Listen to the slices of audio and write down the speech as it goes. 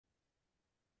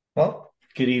Well,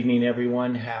 good evening,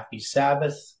 everyone. Happy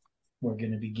Sabbath. We're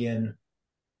going to begin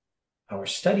our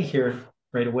study here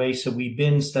right away. So, we've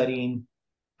been studying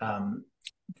um,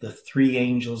 the three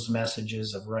angels'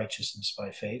 messages of righteousness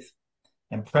by faith.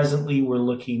 And presently, we're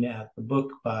looking at the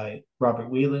book by Robert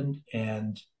Wieland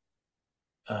and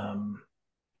um,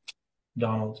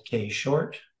 Donald K.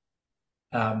 Short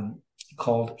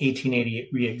called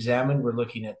 1888 Reexamined. We're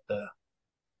looking at the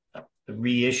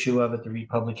reissue of it, the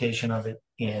republication of it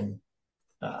in,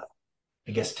 I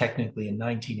guess, technically in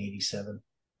 1987,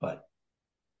 but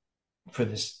for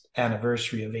this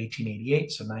anniversary of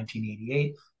 1888, so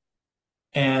 1988.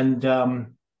 And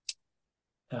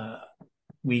uh,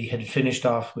 we had finished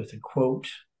off with a quote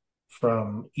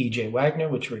from E.J. Wagner,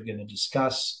 which we're going to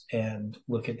discuss and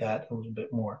look at that a little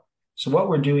bit more. So, what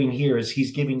we're doing here is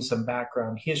he's giving some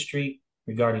background history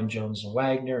regarding Jones and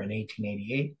Wagner in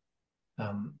 1888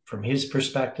 from his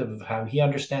perspective of how he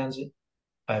understands it.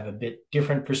 I have a bit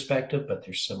different perspective, but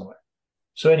they're similar.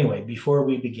 So, anyway, before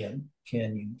we begin,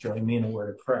 can you join me in a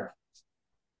word of prayer?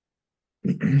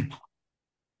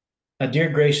 Dear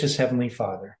gracious Heavenly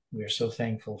Father, we are so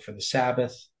thankful for the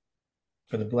Sabbath,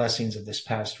 for the blessings of this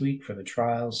past week, for the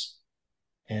trials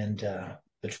and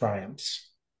the triumphs.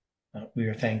 We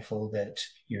are thankful that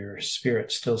your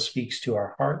Spirit still speaks to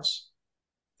our hearts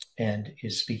and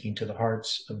is speaking to the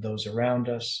hearts of those around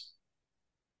us.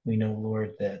 We know,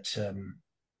 Lord, that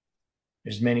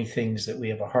there's many things that we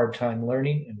have a hard time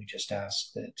learning, and we just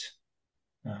ask that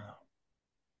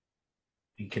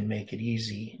we can make it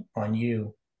easy on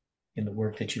you in the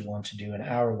work that you want to do in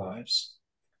our lives,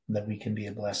 and that we can be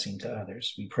a blessing to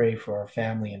others. We pray for our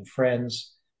family and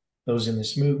friends, those in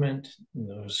this movement,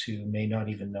 those who may not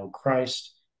even know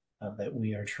Christ, that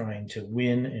we are trying to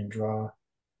win and draw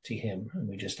to him. And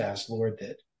we just ask, Lord,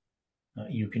 that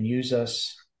you can use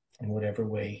us in whatever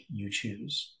way you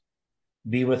choose.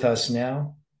 Be with us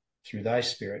now through thy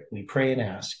Spirit. We pray and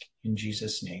ask in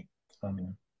Jesus' name.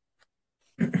 Amen.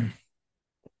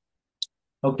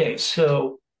 Okay,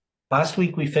 so last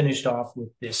week we finished off with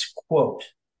this quote.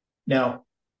 Now,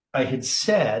 I had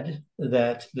said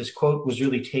that this quote was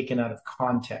really taken out of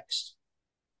context.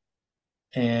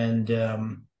 And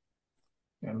I'm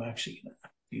actually going to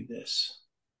do this.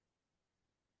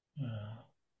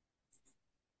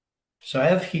 So I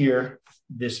have here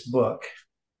this book,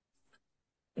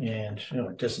 and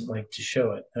it doesn't like to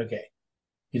show it. Okay.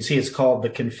 You can see it's called The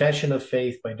Confession of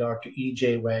Faith by Dr.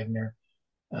 E.J. Wagner.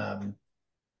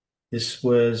 This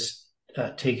was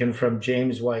taken from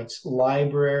James White's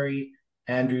library,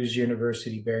 Andrews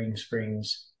University, Bering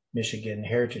Springs, Michigan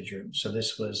Heritage Room. So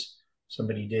this was,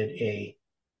 somebody did a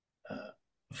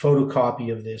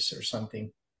photocopy of this or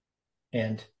something.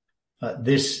 And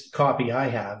this copy I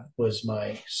have was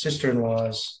my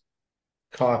sister-in-law's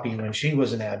copy when she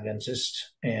was an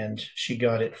Adventist, and she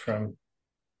got it from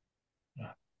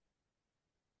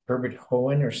Herbert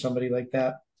Hohen or somebody like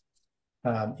that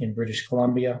in British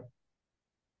Columbia.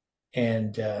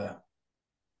 And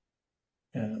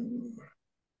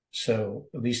so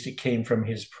at least it came from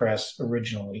his press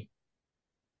originally.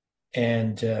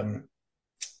 And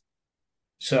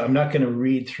so I'm not going to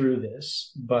read through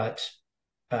this, but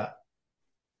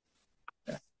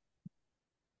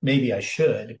maybe I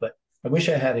should, but I wish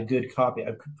I had a good copy.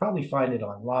 I could probably find it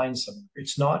online somewhere.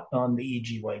 It's not on the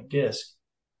E.G. White disc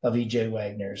of E.J.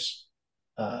 Wagner's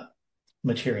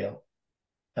material.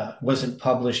 It wasn't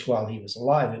published while he was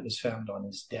alive. It was found on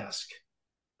his desk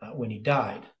when he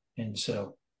died. And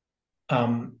so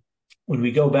when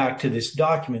we go back to this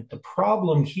document, the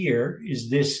problem here is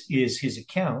this is his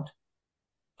account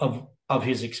of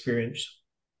his experience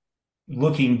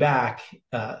looking back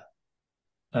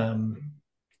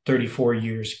 34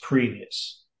 years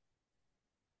previous.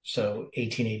 So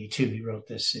 1882, he wrote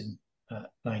this in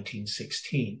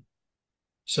 1916.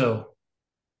 So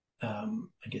I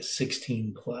guess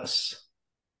 16 plus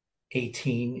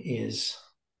 18 is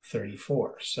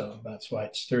 34. So that's why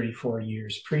it's 34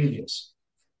 years previous.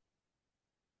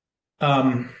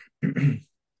 Now,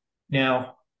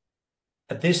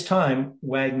 at this time,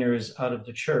 Wagner is out of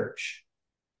the church.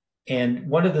 And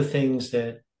one of the things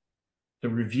that the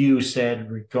review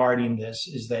said regarding this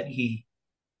is that he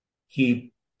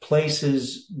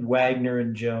places Wagner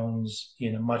and Jones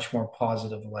in a much more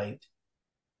positive light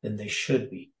than they should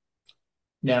be.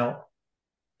 Now,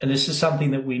 and this is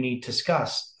something that we need to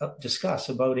discuss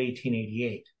about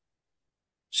 1888.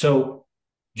 So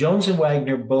Jones and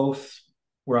Wagner both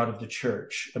were out of the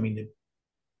church. I mean,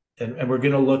 and we're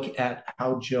going to look at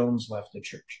how Jones left the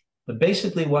church. But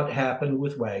basically what happened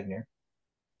with Wagner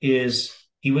is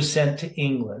he was sent to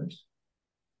England.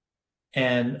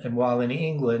 And while in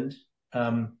England,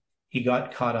 he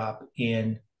got caught up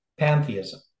in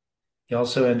pantheism. He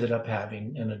also ended up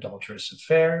having an adulterous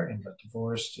affair and got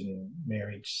divorced and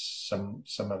married some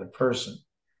other person.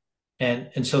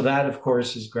 And so that, of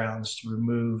course, is grounds to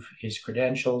remove his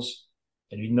credentials,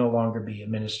 that he'd no longer be a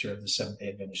minister of the Seventh-day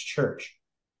Adventist Church.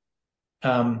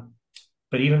 But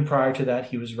even prior to that,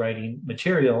 he was writing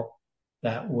material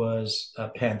that was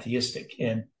pantheistic.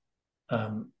 And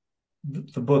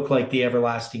the book, like The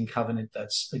Everlasting Covenant,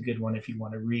 that's a good one if you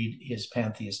want to read his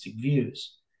pantheistic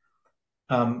views.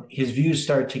 His views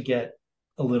start to get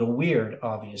a little weird,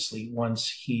 obviously, once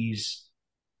he's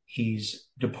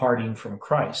departing from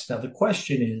Christ. Now, the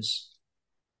question is,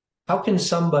 how can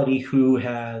somebody who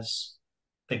has,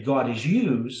 that God has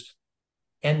used,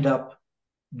 end up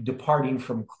departing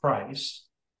from Christ?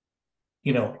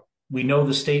 You know, we know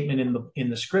the statement in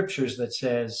the scriptures that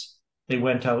says they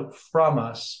went out from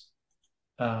us.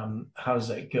 How does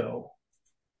that go?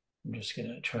 I'm just going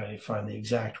to try to find the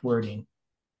exact wording.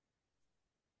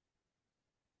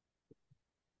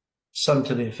 Some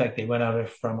to the effect they went out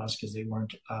from us because they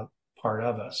weren't a part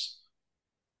of us.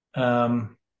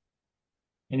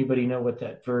 Anybody know what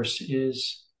that verse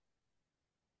is?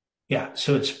 Yeah,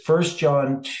 so it's 1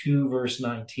 John 2, verse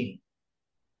 19.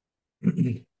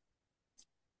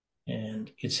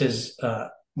 And it says,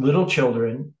 little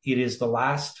children, it is the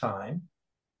last time.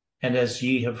 And as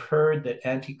ye have heard that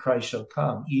Antichrist shall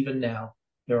come, even now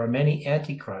there are many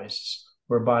Antichrists,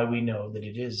 whereby we know that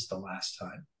it is the last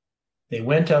time. They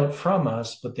went out from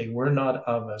us, but they were not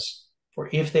of us. For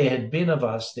if they had been of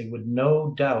us, they would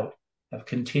no doubt have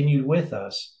continued with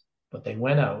us. But they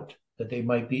went out, that they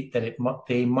might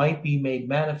be made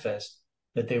manifest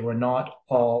that they were not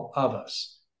all of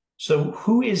us. So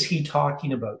who is he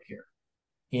talking about here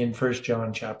in 1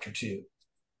 John chapter 2?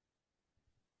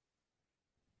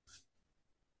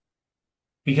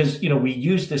 Because, you know, we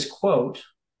use this quote,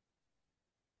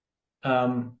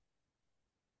 right?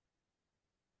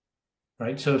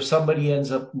 So if somebody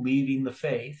ends up leaving the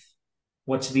faith,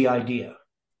 what's the idea?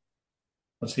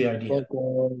 What's the idea? Like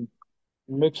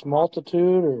mixed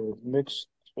multitude or mixed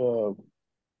something,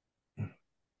 I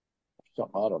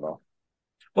don't know.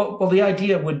 Well, the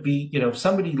idea would be, you know, if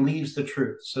somebody leaves the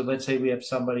truth. So let's say we have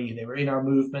somebody, they were in our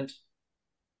movement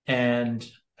and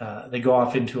they go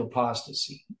off into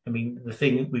apostasy. I mean, the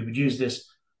thing we would use this,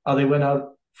 they went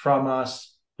out from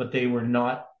us, but they were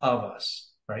not of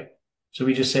us, right? So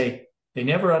we just say they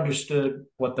never understood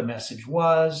what the message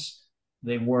was.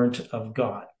 They weren't of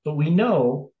God. But we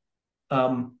know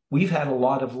we've had a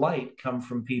lot of light come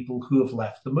from people who have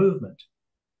left the movement,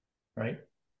 right?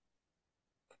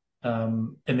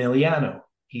 Emiliano,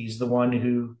 he's the one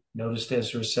who noticed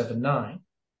Ezra 7:9.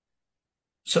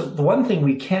 So the one thing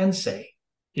we can say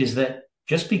is that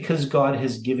just because God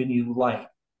has given you light,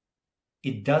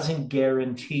 it doesn't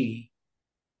guarantee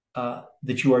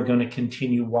that you are going to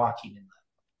continue walking in that.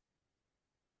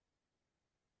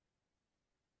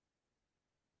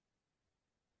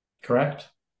 Correct?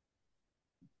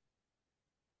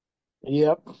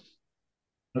 Yep.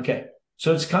 Okay.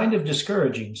 So it's kind of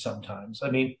discouraging sometimes.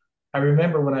 I mean, I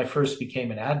remember when I first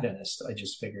became an Adventist, I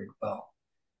just figured, well,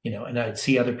 you know, and I'd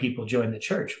see other people join the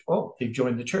church. Oh, they've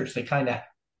joined the church. They kind of,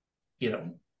 you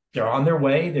know, they're on their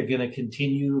way. They're going to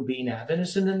continue being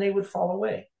Adventists, and then they would fall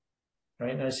away,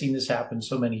 right? And I've seen this happen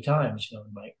so many times. You know,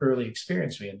 in my early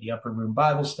experience, we had the upper room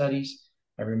Bible studies.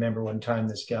 I remember one time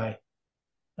this guy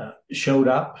showed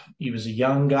up. He was a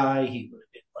young guy. He would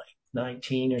have been like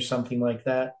 19 or something like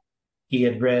that. He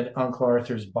had read Uncle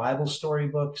Arthur's Bible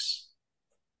storybooks.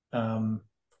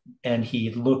 And he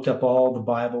had looked up all the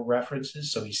Bible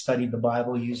references. So he studied the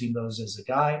Bible using those as a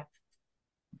guide.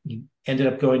 He ended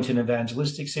up going to an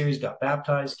evangelistic series, got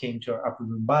baptized, came to our upper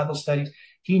room Bible studies.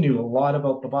 He knew a lot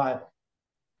about the Bible,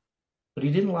 but he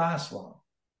didn't last long.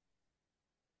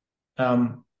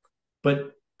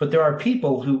 But there are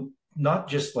people who, not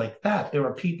just like that, there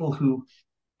are people who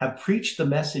have preached the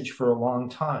message for a long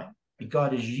time that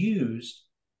God has used,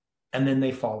 and then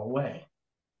they fall away.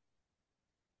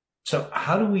 So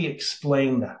how do we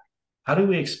explain that? How do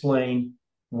we explain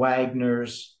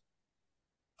Wagner's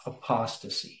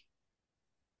apostasy?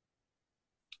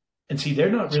 And see,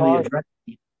 they're not really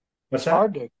addressing. What's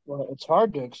that? It's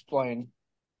hard to explain.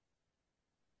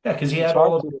 Yeah, because he had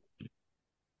all of it.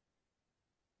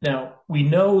 Now, we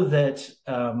know that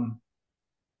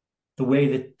the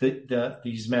way that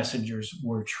these messengers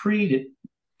were treated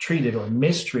or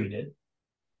mistreated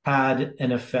had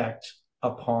an effect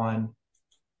upon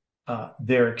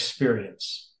their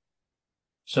experience.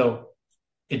 So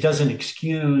it doesn't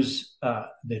excuse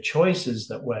the choices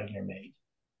that Wagner made,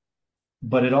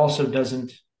 but it also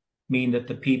doesn't mean that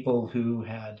the people who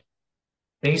had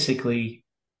basically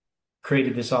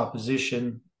created this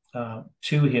opposition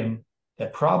to him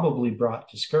that probably brought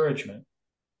discouragement,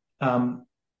 are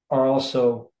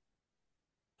also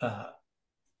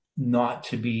not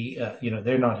to be,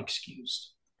 they're not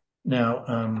excused.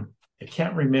 Now, I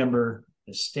can't remember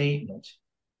the statement.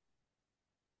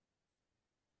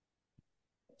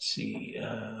 Let's see.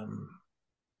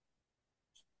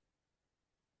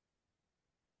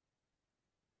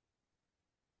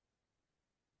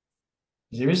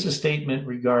 There is a statement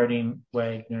regarding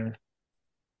Wagner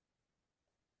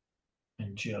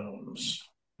and Jones,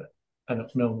 but I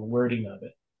don't know the wording of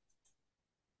it.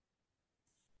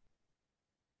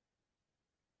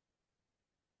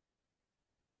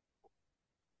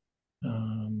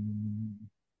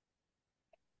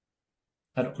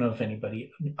 I don't know if anybody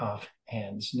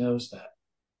offhands knows that.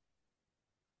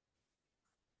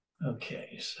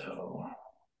 Okay, so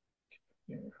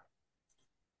here.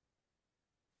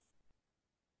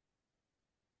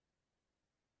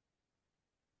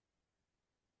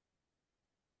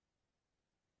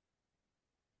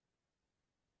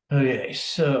 Okay,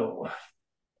 so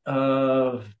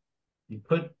you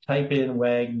type in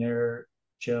Wagner,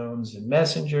 Jones, and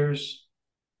messengers.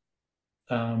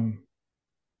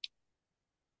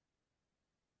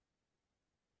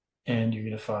 And you're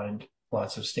going to find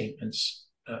lots of statements,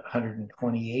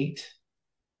 128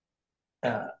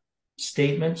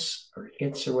 statements or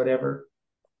hits or whatever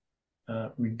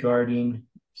regarding,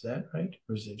 is that right?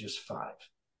 Or is it just 5?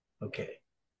 Okay,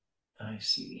 I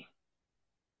see.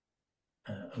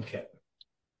 Okay.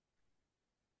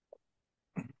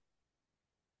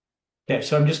 Okay,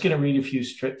 so I'm just going to read a few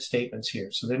statements here.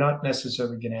 So they're not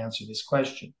necessarily going to answer this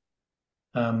question.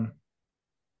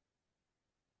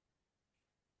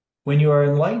 When you are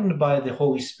enlightened by the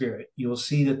Holy Spirit, you will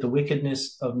see that the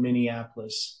wickedness of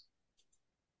Minneapolis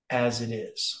as it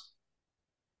is,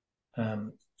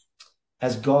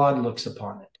 as God looks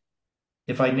upon it.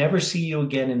 If I never see you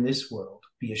again in this world,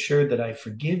 be assured that I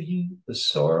forgive you the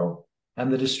sorrow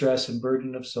and the distress and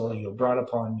burden of soul you have brought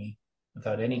upon me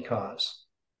without any cause.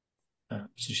 So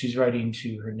she's writing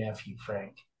to her nephew,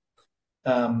 Frank.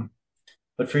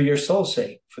 But for your soul's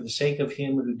sake, for the sake of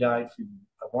him who died for you,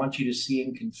 I want you to see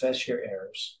and confess your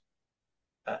errors.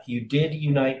 You did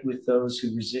unite with those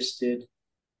who resisted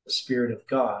the Spirit of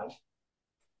God,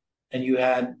 and you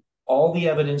had all the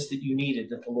evidence that you needed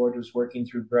that the Lord was working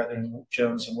through Brethren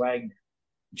Jones and Wagner,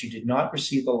 but you did not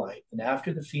receive the light. And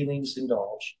after the feelings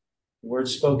indulged, the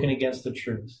words spoken against the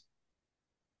truth,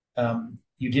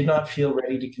 you did not feel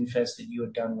ready to confess that you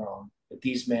had done wrong, that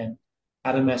these men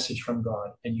had a message from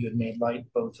God, and you had made light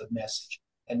both of message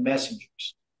and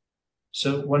messengers.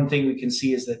 So one thing we can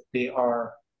see is that they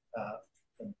are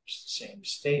the same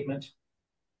statement.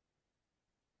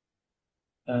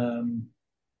 This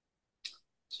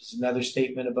is another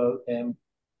statement about them.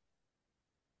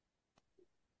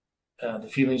 The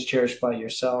feelings cherished by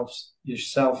yourself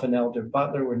and Elder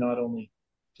Butler were not only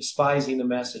despising the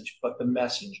message, but the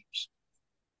messengers.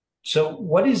 So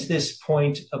what is this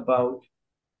point about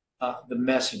the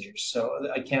messengers? So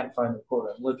I can't find the quote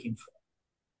I'm looking for.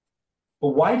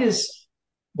 But why this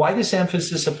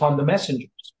emphasis upon the messengers,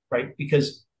 right?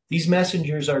 Because these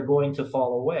messengers are going to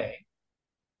fall away.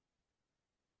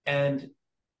 And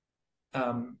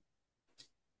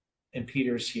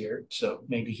Peter's here, so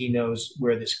maybe he knows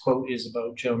where this quote is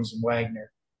about Jones and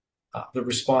Wagner, the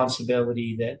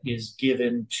responsibility that is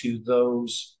given to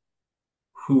those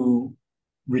who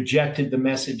rejected the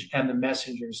message and the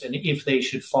messengers, and if they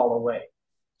should fall away.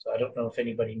 So I don't know if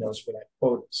anybody knows where that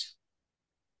quote is.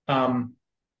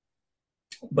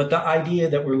 But the idea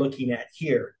that we're looking at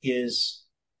here is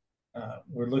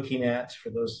we're looking at, for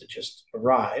those that just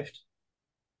arrived,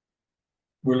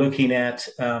 we're looking at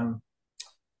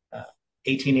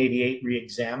 1888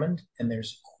 Reexamined, and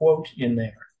there's a quote in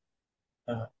there,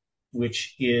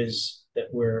 which is that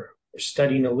we're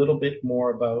studying a little bit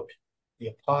more about the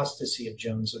apostasy of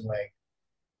Jones and Wagner.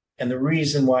 And the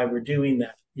reason why we're doing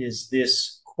that is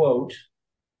this quote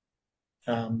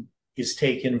is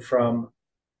taken from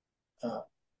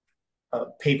a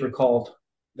paper called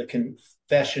The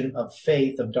Confession of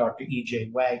Faith of Dr. E.J.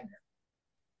 Wagner.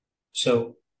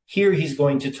 So here he's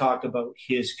going to talk about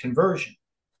his conversion.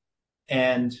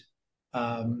 And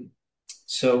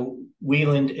so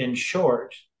Wieland and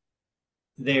Short,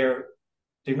 they're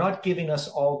not giving us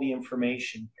all the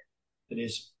information here. That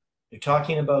is, they're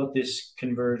talking about this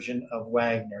conversion of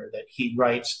Wagner that he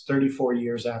writes 34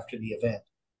 years after the event.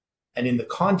 And in the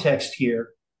context here,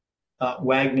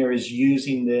 Wagner is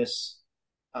using this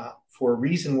for a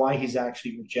reason why he's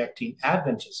actually rejecting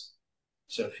Adventism.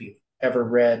 So if you've ever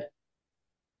read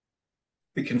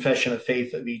the Confession of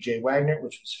Faith of E.J. Wagner,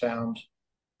 which was found.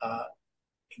 Uh,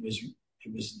 it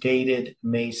was dated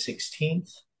May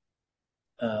 16th,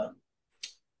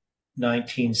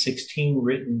 1916,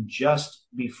 written just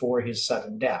before his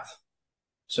sudden death.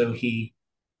 So he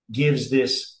gives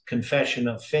this confession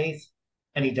of faith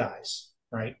and he dies,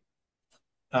 right?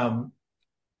 Um,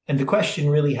 and the question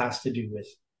really has to do with,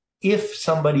 if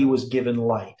somebody was given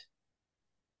light,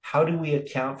 how do we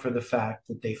account for the fact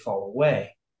that they fall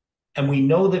away? And we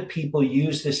know that people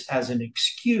use this as an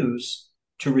excuse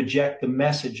to reject the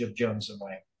message of Jones and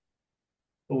Wagner.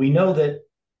 But we know that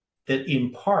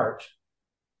in part,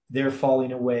 their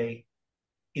falling away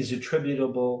is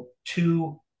attributable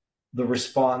to the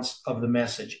response of the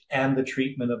message and the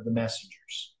treatment of the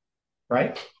messengers,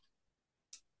 right?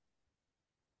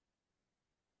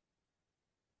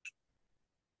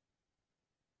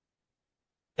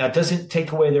 That doesn't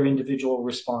take away their individual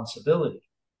responsibility.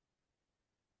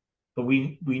 But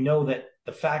we know that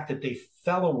the fact that they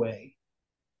fell away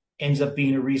ends up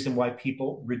being a reason why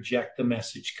people reject the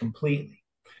message completely.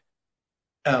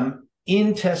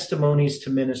 In Testimonies to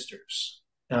Ministers,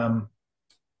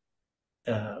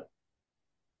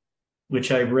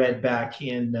 which I read back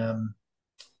in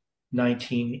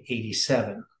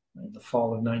 1987, in the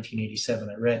fall of 1987,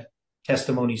 I read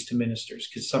Testimonies to Ministers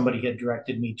because somebody had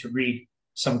directed me to read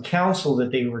some counsel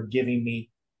that they were giving me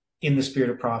in the spirit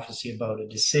of prophecy about a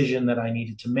decision that I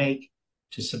needed to make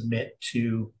to submit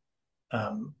to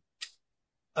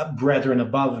brethren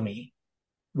above me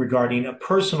regarding a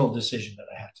personal decision that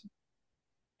I had to make.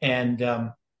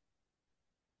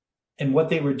 And what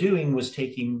they were doing was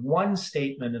taking one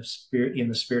statement of spirit in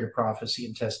the spirit of prophecy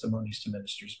and Testimonies to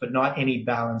Ministers, but not any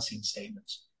balancing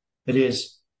statements. That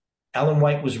is, Ellen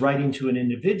White was writing to an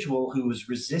individual who was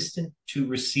resistant to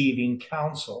receiving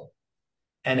counsel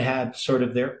and had sort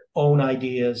of their own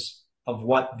ideas of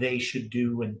what they should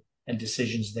do and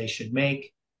decisions they should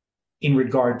make in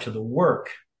regard to the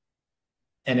work.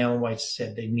 And Ellen White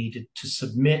said they needed to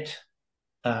submit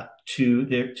to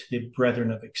the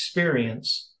brethren of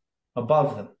experience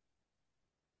above them.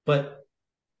 But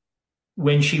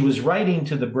when she was writing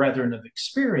to the brethren of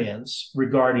experience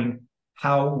regarding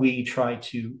how we try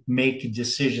to make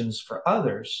decisions for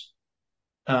others,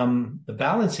 the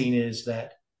balancing is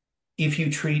that if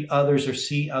you treat others or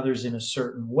see others in a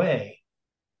certain way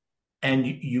and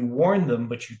you warn them,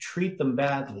 but you treat them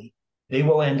badly, they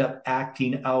will end up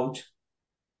acting out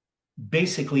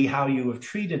basically how you have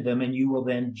treated them, and you will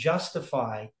then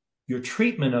justify your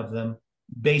treatment of them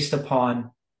based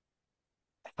upon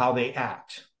how they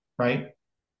act, right?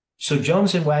 So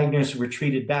Jones and Wagner's were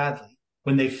treated badly.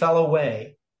 When they fell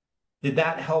away, did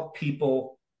that help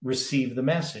people receive the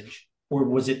message? Or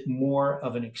was it more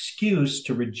of an excuse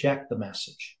to reject the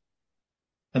message?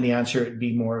 And the answer would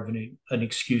be more of an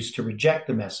excuse to reject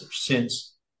the message.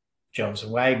 Since Jones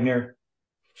and Wagner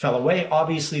fell away,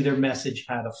 obviously their message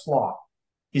had a flaw.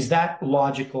 Is that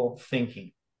logical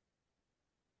thinking?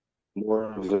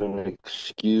 More of an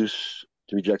excuse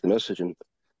to reject the message. And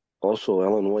also,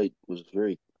 Ellen White was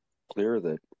very clear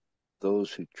that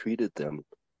those who treated them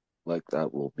like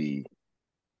that will be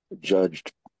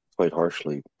judged quite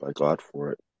harshly by God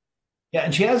for it. Yeah,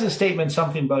 and she has a statement,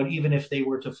 something about even if they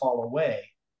were to fall away,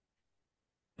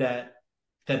 that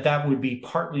would be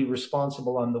partly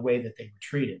responsible on the way that they were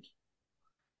treated.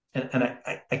 And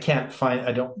I can't find,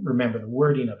 I don't remember the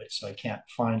wording of it, so I can't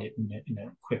find it in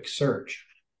a quick search.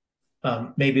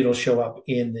 Maybe it'll show up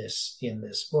in this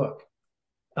book,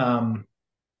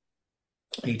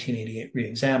 1888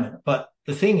 Reexamined. But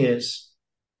the thing is,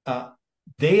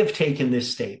 they have taken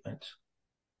this statement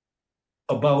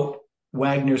about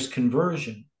Wagner's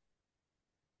conversion,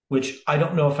 which I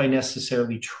don't know if I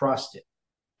necessarily trust it.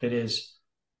 That is,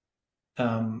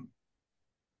 over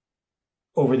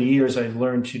the years, I've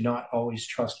learned to not always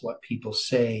trust what people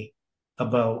say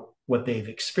about what they've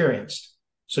experienced.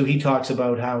 So he talks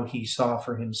about how he saw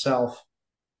for himself,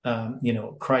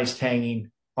 Christ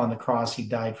hanging on the cross. He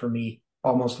died for me,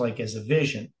 almost like as a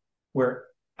vision, where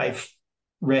I've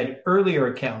read earlier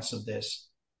accounts of this,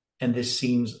 and this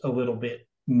seems a little bit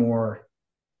more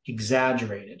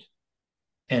exaggerated.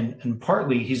 And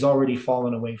partly he's already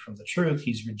fallen away from the truth.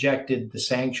 He's rejected the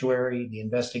sanctuary, the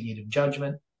investigative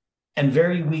judgment, and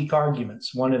very weak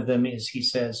arguments. One of them is, he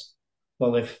says,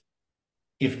 well, if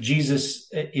Jesus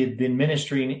had been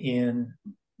ministering in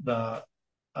the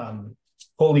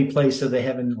holy place of the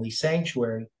heavenly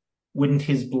sanctuary, wouldn't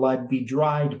his blood be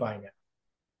dried by now?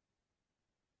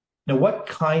 Now, what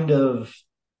kind of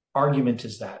argument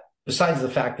is that? Besides the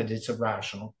fact that it's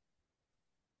irrational.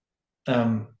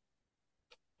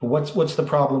 What's the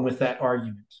problem with that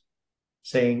argument?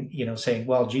 saying,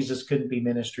 well, Jesus couldn't be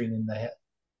ministering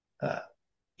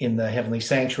in the heavenly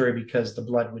sanctuary because the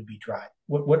blood would be dry.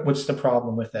 What's the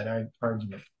problem with that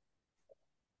argument?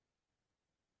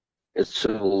 It's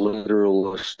a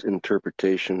literalist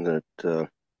interpretation that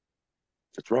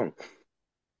it's wrong.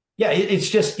 Yeah,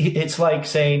 it's like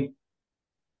saying,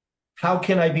 how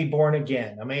can I be born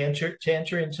again? Am I to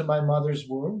enter into my mother's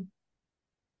womb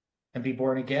and be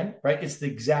born again? Right? It's the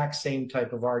exact same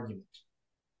type of argument.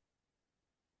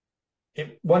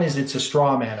 It's a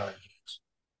straw man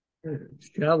argument.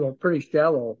 Shallow, pretty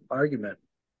shallow argument.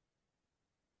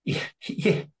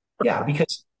 Yeah,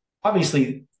 because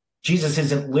obviously Jesus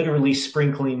isn't literally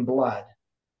sprinkling blood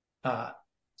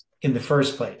in the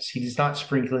first place. He's not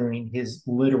sprinkling his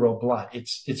literal blood.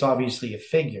 It's obviously a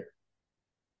figure.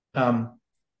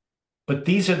 But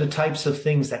these are the types of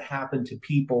things that happen to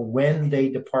people when they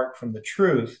depart from the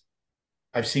truth.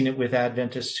 I've seen it with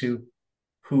Adventists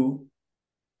who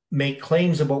make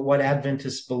claims about what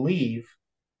Adventists believe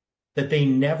that they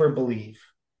never believe,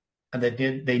 and that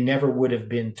they never would have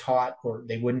been taught, or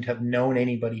they wouldn't have known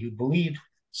anybody who believed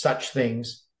such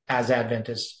things as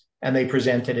Adventists, and they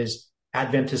present it as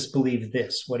Adventists believe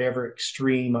this, whatever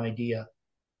extreme idea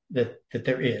that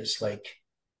there is, like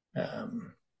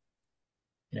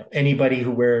anybody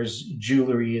who wears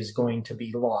jewelry is going to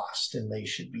be lost, and they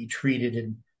should be treated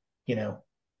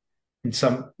in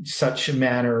some such a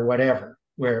manner or whatever,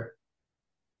 where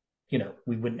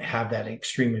we wouldn't have that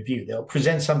extreme of view. They'll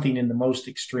present something in the most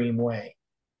extreme way.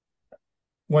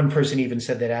 One person even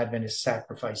said that Adventists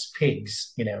sacrifice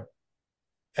pigs.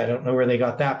 I don't know where they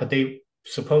got that, but they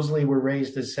supposedly were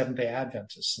raised as Seventh-day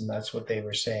Adventists, and that's what they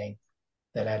were saying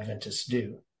that Adventists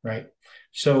do, right?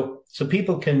 So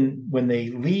people can, when they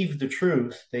leave the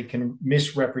truth, they can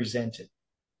misrepresent it.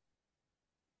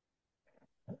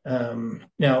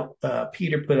 Now,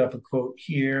 Peter put up a quote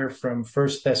here from 1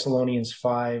 Thessalonians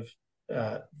 5,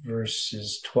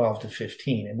 verses 12 to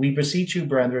 15. And we beseech you,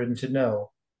 brethren, to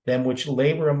know them which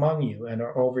labor among you and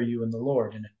are over you in the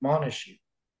Lord, and admonish you,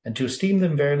 and to esteem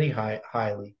them very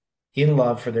highly in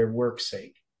love for their work's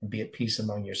sake, and be at peace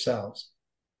among yourselves.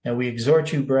 Now we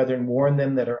exhort you, brethren, warn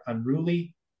them that are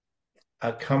unruly,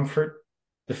 comfort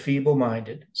the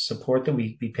feeble-minded, support the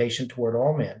weak, be patient toward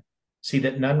all men. See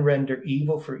that none render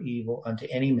evil for evil unto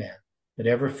any man, but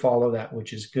ever follow that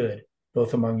which is good,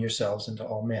 both among yourselves and to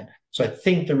all men. So I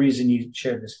think the reason you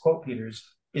shared this quote, Peter,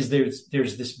 is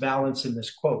there's this balance in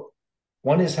this quote.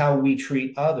 One is how we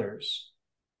treat others,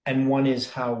 and one is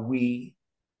how we,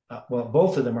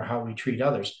 both of them are how we treat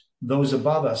others, those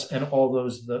above us and all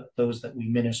those that we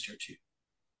minister to.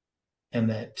 And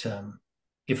that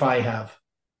if I have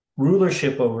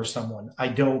rulership over someone, I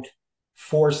don't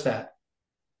force that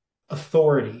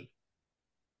authority.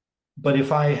 But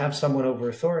if I have someone over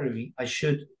authority,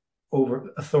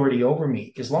 authority over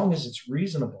me, as long as it's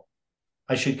reasonable,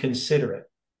 I should consider it.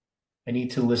 I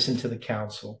need to listen to the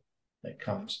counsel that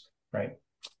comes, right?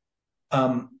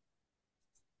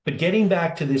 But getting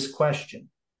back to this question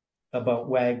about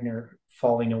Wagner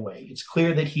falling away, it's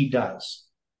clear that he does.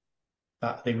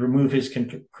 They remove his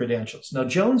credentials. Now,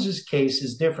 Jones's case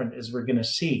is different, as we're going to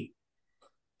see.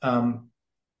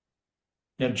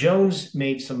 Now, Jones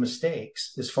made some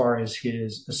mistakes as far as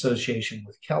his association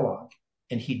with Kellogg,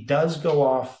 and he does go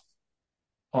off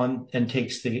on and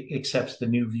accepts the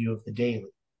new view of the daily.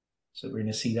 So we're going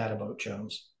to see that about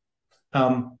Jones.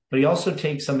 But he also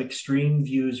takes some extreme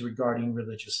views regarding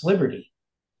religious liberty,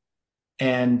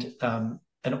 and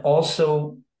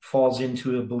also falls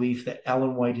into a belief that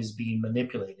Ellen White is being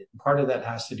manipulated. And part of that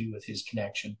has to do with his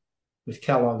connection with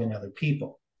Kellogg and other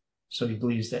people. So he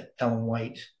believes that Ellen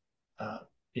White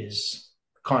is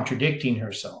contradicting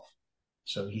herself.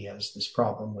 So he has this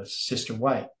problem with Sister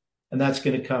White. And that's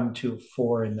going to come to the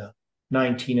fore in the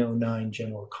 1909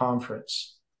 General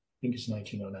Conference. I think it's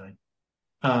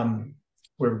 1909,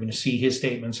 where we're going to see his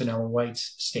statements and Ellen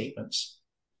White's statements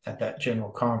at that General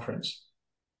Conference.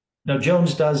 Now,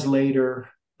 Jones does later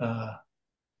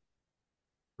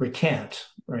recant,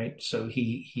 right? So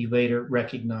he later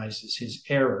recognizes his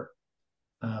error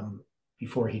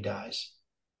before he dies.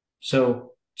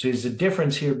 So there's a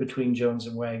difference here between Jones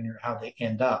and Wagner, how they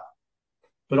end up.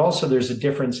 But also there's a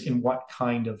difference in what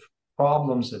kind of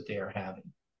problems that they are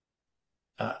having.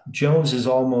 Jones is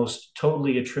almost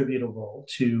totally attributable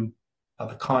to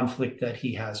the conflict that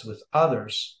he has with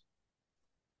others.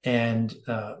 And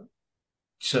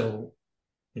so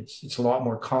it's a lot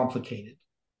more complicated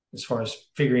as far as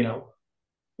figuring out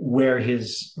where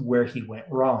he went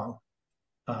wrong.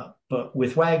 But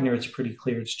with Wagner, it's pretty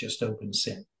clear it's just open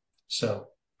sin. So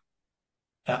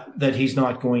that he's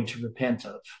not going to repent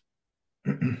of.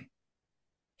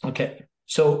 Okay.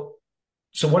 So,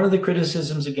 so one of the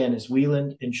criticisms again is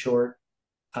Wieland, in short,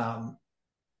 um,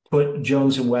 put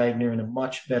Jones and Wagner in a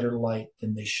much better light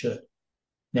than they should.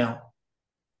 Now,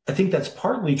 I think that's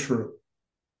partly true,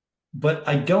 but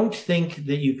I don't think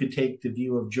that you could take the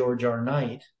view of George R.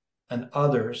 Knight and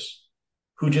others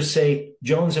who just say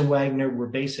Jones and Wagner were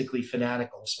basically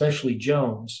fanatical, especially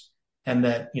Jones, and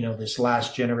that, this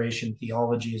last generation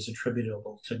theology is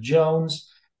attributable to Jones,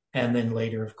 and then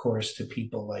later, of course, to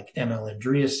people like M.L.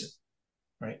 Andreasen,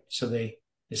 right? So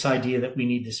this idea that we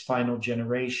need this final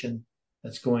generation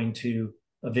that's going to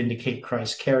vindicate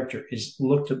Christ's character is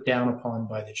looked down upon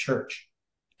by the church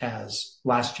as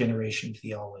last generation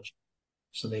theology.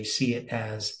 So they see it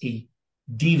as a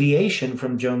deviation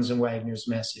from Jones and Wagner's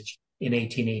message in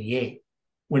 1888,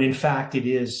 when in fact it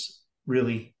is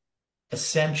really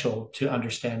essential to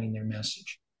understanding their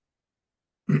message.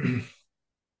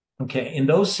 Okay, in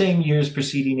those same years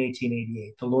preceding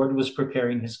 1888, the Lord was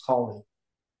preparing his calling.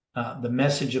 The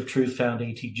message of truth found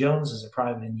A.T. Jones as a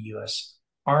private in the U.S.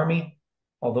 Army,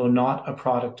 although not a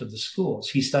product of the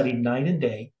schools. He studied night and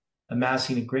day,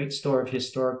 amassing a great store of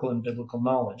historical and biblical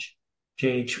knowledge.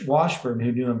 J.H. Washburn,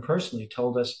 who knew him personally,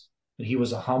 told us that he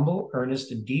was a humble,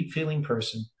 earnest, and deep-feeling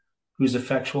person whose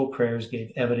effectual prayers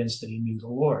gave evidence that he knew the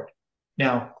Lord.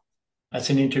 Now, that's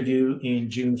an interview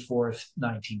in June 4th,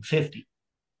 1950.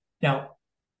 Now,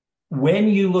 when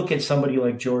you look at somebody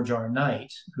like George R.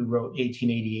 Knight, who wrote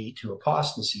 1888 to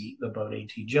Apostasy about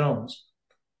A.T. Jones,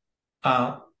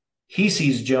 he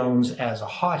sees Jones as a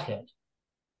hothead,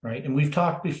 right? And we've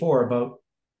talked before about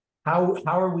how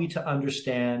are we to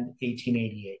understand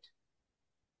 1888?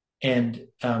 And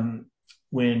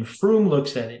when Froome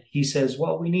looks at it, he says,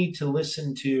 well, we need to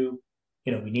listen to,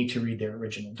 we need to read their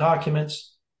original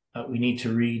documents. We need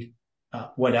to read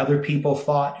what other people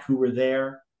thought who were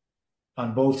there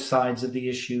on both sides of the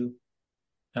issue,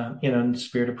 in the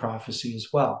spirit of prophecy as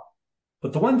well.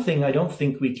 But the one thing I don't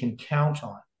think we can count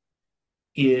on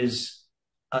is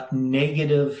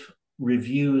negative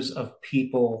reviews of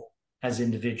people as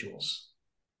individuals.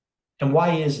 And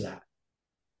why is that?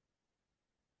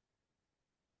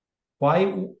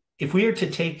 Why, if we are to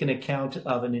take an account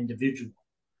of an individual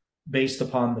based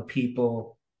upon the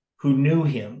people who knew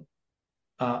him,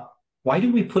 why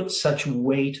do we put such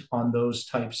weight on those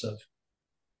types of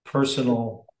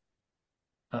personal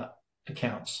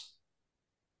accounts?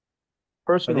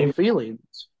 Personal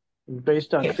feelings,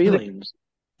 based on feelings.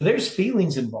 There's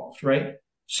feelings involved, right?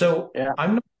 So yeah.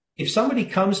 If somebody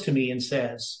comes to me and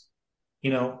says,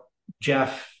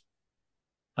 Jeff,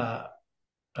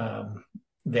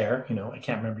 there, I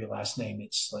can't remember your last name.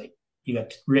 It's like you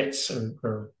got Ritz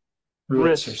or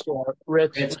Ritz or something.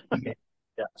 Ritz. Okay.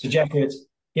 Yeah. So Jeff Ritz,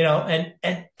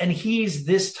 and he's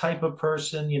this type of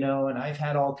person, and I've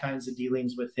had all kinds of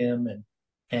dealings with him,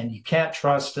 and you can't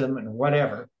trust him and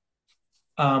whatever.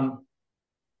 How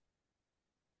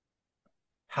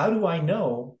do I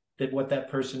know that what that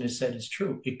person has said is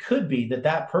true? It could be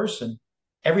that person,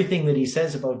 everything that he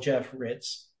says about Jeff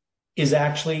Ritz is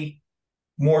actually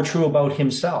more true about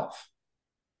himself.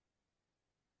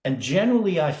 And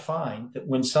generally, I find that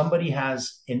when somebody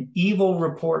has an evil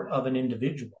report of an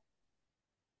individual,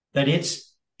 that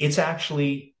it's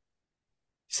actually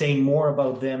saying more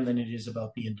about them than it is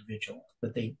about the individual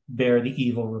that they bear the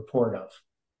evil report of.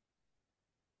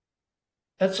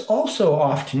 That's also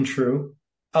often true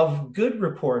of good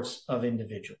reports of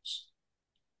individuals.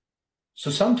 So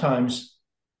sometimes,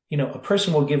 a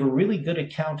person will give a really good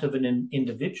account of an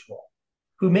individual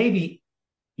who maybe,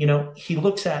 he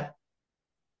looks at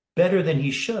better than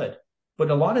he should. But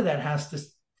a lot of that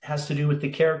has to do with the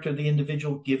character of the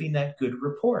individual giving that good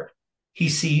report. He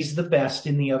sees the best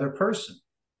in the other person,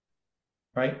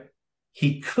 right?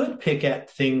 He could pick at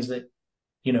things that,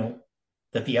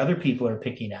 that the other people are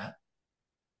picking at,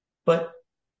 but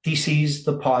he sees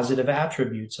the positive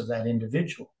attributes of that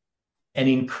individual and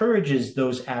encourages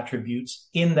those attributes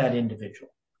in that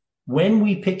individual. When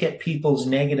we pick at people's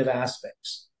negative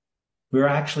aspects, we're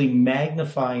actually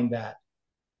magnifying that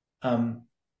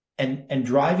and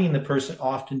driving the person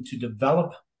often to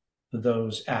develop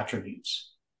those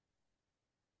attributes,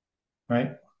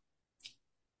 right?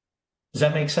 Does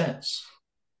that make sense?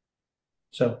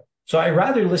 So I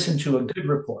rather listen to a good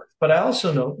report, but I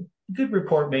also know a good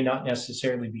report may not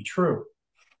necessarily be true.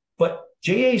 But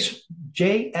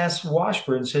J.S.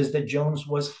 Washburn says that Jones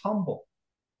was humble.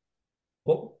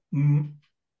 Well,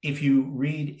 if you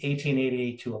read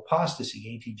 1888 to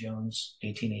Apostasy, A.T. Jones,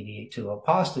 1888 to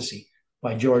Apostasy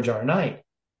by George R. Knight,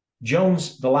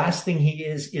 Jones, the last thing he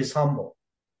is humble.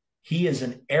 He is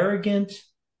an arrogant,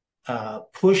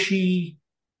 pushy,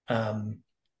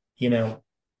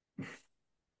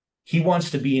 he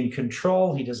wants to be in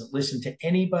control. He doesn't listen to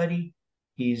anybody.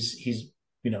 He's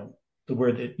the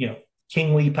word that,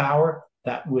 kingly power,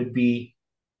 that would be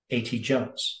A.T.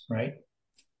 Jones, right?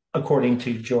 According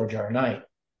to George R. Knight.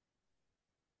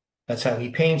 That's how he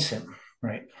paints him,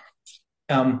 right?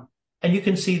 And you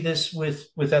can see this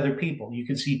with other people. You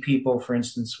can see people, for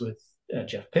instance, with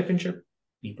Jeff Pippinger,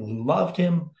 people who loved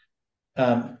him,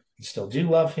 still do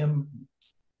love him,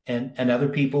 and other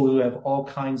people who have all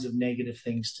kinds of negative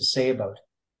things to say about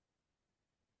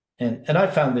him. And I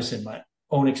found this in my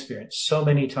own experience so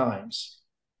many times,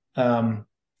 that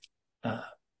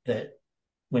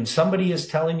when somebody is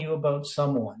telling you about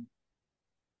someone,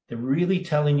 they're really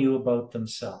telling you about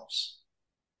themselves.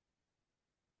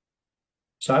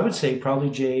 So I would say probably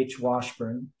J.H.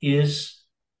 Washburn is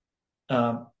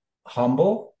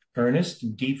humble, earnest,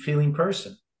 and deep-feeling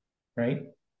person, right?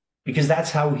 Because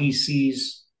that's how he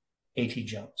sees A.T.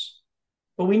 Jones.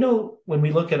 But we know when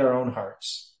we look at our own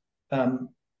hearts,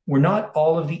 we're not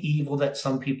all of the evil that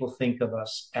some people think of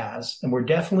us as, and we're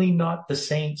definitely not the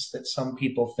saints that some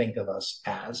people think of us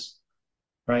as,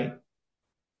 right?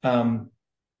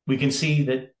 We can see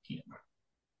that,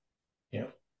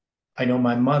 I know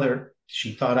my mother,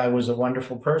 she thought I was a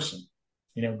wonderful person,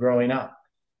 growing up.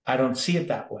 I don't see it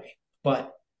that way,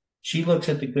 but she looks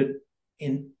at the good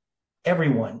in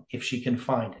everyone if she can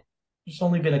find it. There's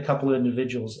only been a couple of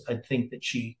individuals I think that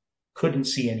she couldn't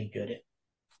see any good in.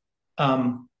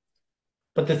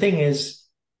 But the thing is,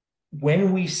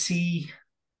 when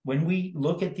we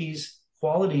look at these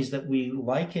qualities that we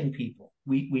like in people,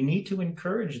 we need to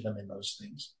encourage them in those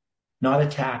things, not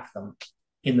attack them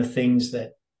in the things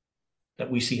that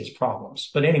we see as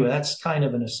problems. But anyway, that's kind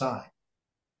of an aside.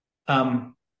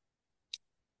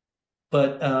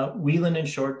 But Whelan and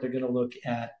Short, they're going to look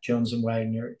at Jones and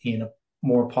Wagner in a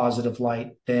more positive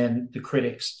light than the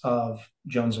critics of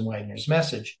Jones and Wagner's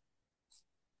message.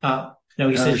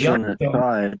 He says,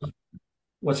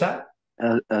 what's that?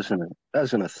 As an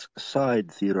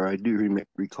aside, Theodore, I do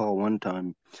recall one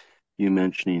time you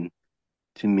mentioning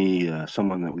to me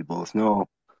someone that we both know,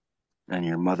 and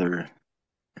your mother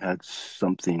had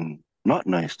something not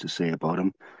nice to say about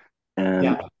him,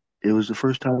 and it was the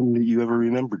first time that you ever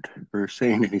remembered her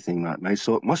saying anything not nice,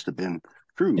 so it must have been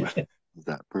true of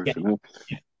that person.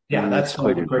 Yeah, that's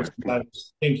not the person I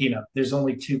was thinking of. There's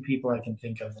only two people I can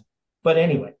think of. But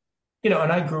anyway, and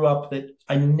I grew up that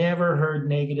I never heard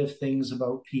negative things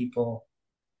about people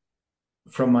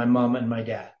from my mom and my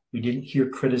dad. We didn't hear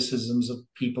criticisms of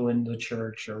people in the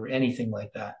church or anything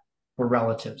like that, or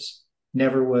relatives.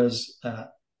 Never was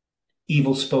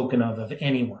evil spoken of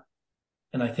anyone.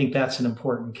 And I think that's an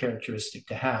important characteristic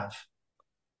to have.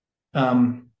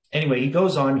 Anyway, he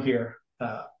goes on here.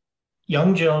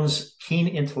 Young Jones' keen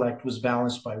intellect was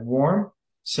balanced by warm,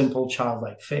 simple,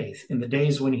 childlike faith. In the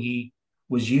days when he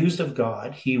was used of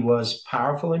God, he was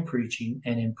powerful in preaching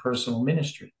and in personal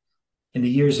ministry. In the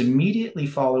years immediately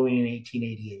following in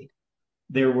 1888,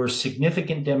 there were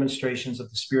significant demonstrations of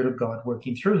the Spirit of God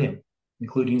working through him,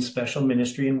 including special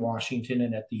ministry in Washington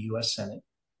and at the U.S. Senate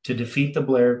to defeat the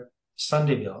Blair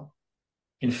Sunday Bill.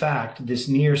 In fact, this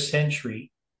near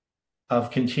century of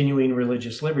continuing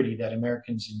religious liberty that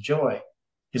Americans enjoy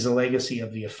is a legacy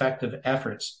of the effective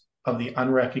efforts of the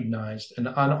unrecognized and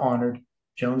unhonored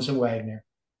Jones and Wagner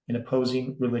in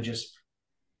opposing religious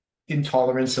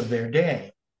intolerance of their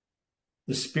day.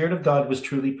 The Spirit of God was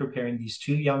truly preparing these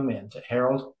two young men to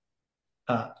herald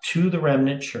to the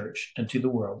remnant church and to the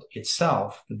world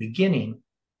itself the beginning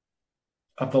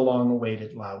of the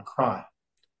long-awaited loud cry.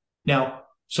 Now,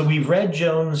 so we've read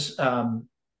Jones'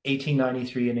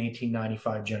 1893 and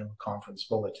 1895 General Conference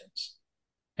bulletins.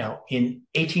 Now, in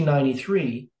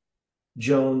 1893,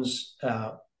 Jones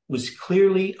was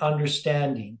clearly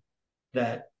understanding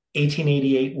that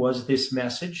 1888 was this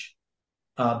message,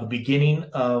 the beginning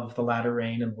of the latter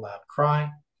rain and the loud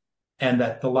cry, and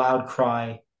that the loud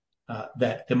cry,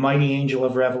 that the mighty angel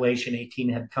of Revelation 18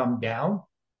 had come down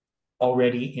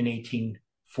already in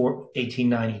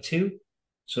 1892.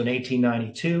 So in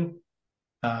 1892,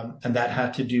 and that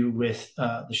had to do with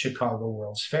the Chicago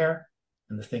World's Fair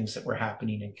and the things that were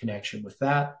happening in connection with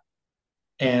that.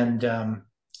 And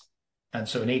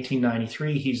so in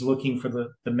 1893, he's looking for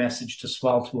the message to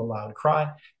swell to a loud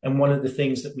cry. And one of the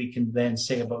things that we can then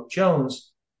say about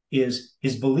Jones is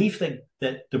his belief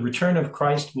that the return of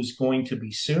Christ was going to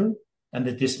be soon and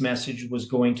that this message was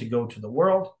going to go to the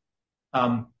world.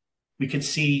 We could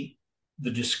see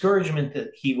the discouragement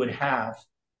that he would have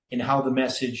in how the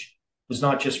message was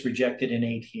not just rejected in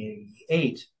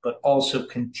 1888, but also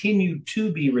continued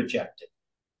to be rejected.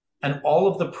 And all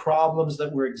of the problems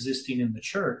that were existing in the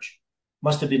church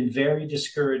must have been very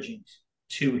discouraging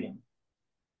to him.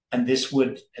 And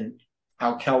and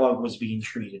how Kellogg was being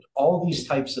treated, all these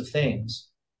types of things,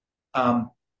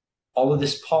 all of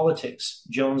this politics,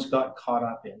 Jones got caught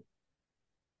up in.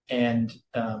 And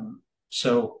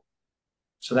so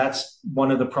that's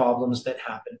one of the problems that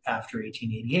happened after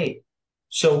 1888.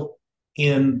 So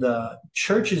in the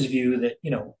church's view that,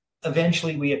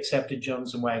 eventually we accepted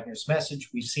Jones and Wagner's message,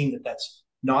 we've seen that that's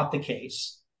not the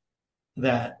case,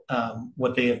 that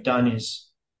what they have done is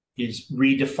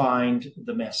redefined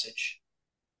the message,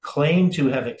 claim to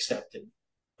have accepted,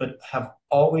 but have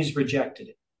always rejected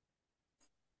it.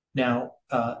 Now,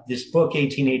 this book,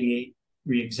 1888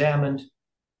 Reexamined,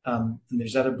 and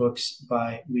there's other books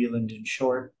by Wieland and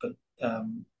Short, but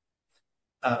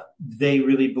they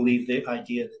really believe the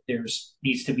idea that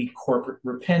needs to be corporate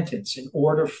repentance in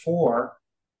order for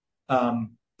the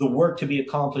work to be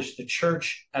accomplished. The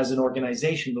church as an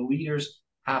organization, the leaders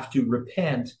have to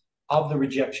repent of the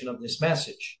rejection of this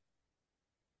message,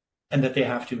 and that they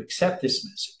have to accept this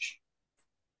message.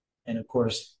 And of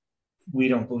course, we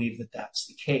don't believe that that's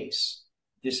the case.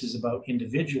 This is about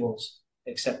individuals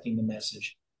accepting the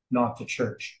message, not the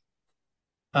church.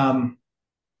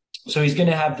 So he's going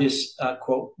to have this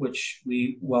quote, which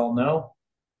we well know.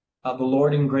 The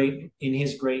Lord in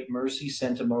his great mercy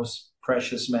sent a most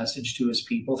precious message to his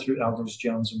people through Elders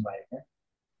Jones and Wagner.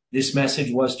 This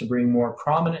message was to bring more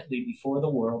prominently before the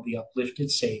world the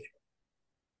uplifted Savior,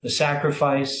 the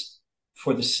sacrifice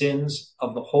for the sins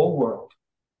of the whole world.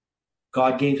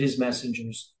 God gave his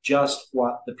messengers just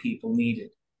what the people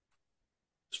needed.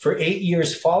 For 8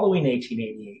 years following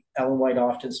 1888, Ellen White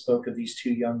often spoke of these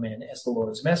two young men as the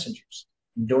Lord's messengers,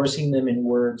 endorsing them in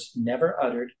words never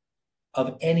uttered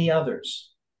of any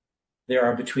others. There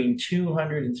are between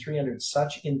 200 and 300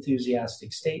 such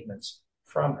enthusiastic statements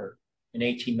from her. In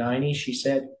 1890, she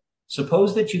said,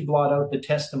 "Suppose that you blot out the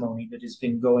testimony that has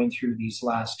been going through these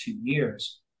last 2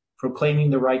 years, proclaiming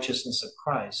the righteousness of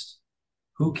Christ.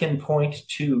 Who can you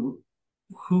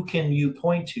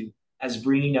point to as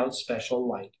bringing out special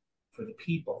light for the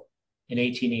people?" In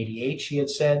 1888, she had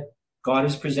said, "God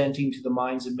is presenting to the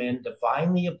minds of men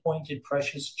divinely appointed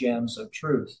precious gems of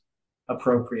truth,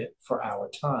 appropriate for our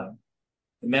time.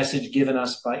 The message given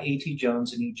us by A.T.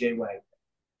 Jones and E.J. Wagner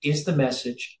is the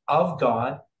message of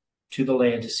God to the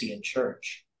Laodicean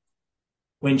church."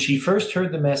 When she first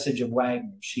heard the message of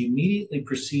Wagner, she immediately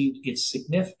perceived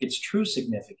its true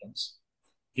significance.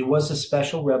 It was a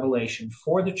special revelation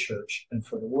for the church and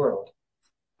for the world.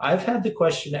 I've had the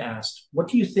question asked, what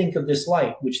do you think of this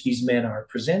light which these men are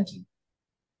presenting?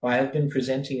 Well, I have been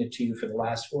presenting it to you for the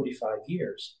last 45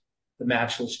 years, the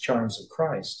matchless charms of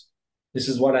Christ. This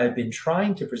is what I have been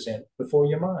trying to present before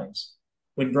your minds.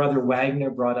 When Brother Wagner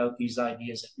brought out these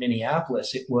ideas at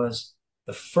Minneapolis, it was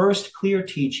the first clear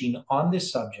teaching on this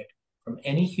subject from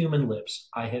any human lips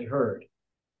I had heard,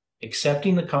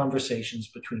 excepting the conversations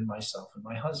between myself and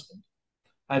my husband.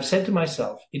 I've said to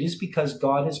myself, it is because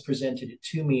God has presented it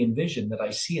to me in vision that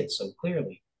I see it so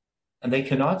clearly, and they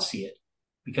cannot see it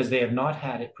because they have not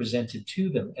had it presented to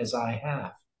them as I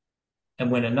have.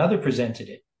 And when another presented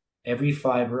it, every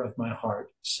fiber of my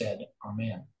heart said,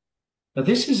 Amen. Now,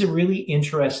 this is a really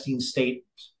interesting statement.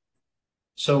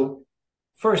 So,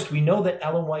 first, we know that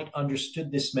Ellen White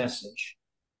understood this message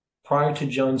prior to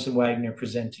Jones and Wagner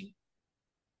presenting it.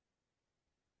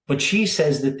 But she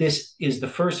says that this is the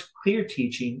first clear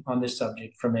teaching on this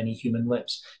subject from any human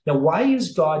lips. Now, why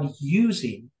is God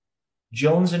using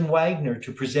Jones and Wagner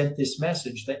to present this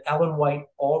message that Ellen White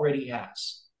already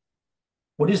has?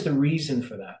 What is the reason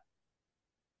for that?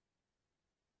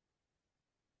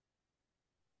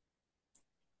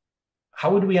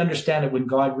 How would we understand it when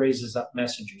God raises up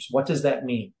messengers? What does that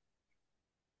mean?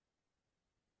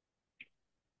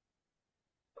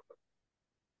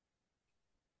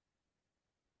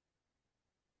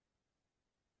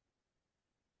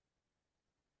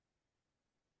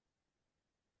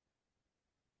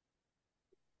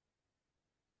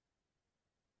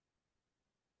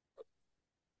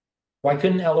 Why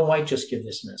couldn't Ellen White just give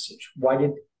this message? Why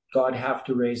did God have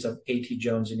to raise up A.T.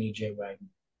 Jones and E.J. Wagner?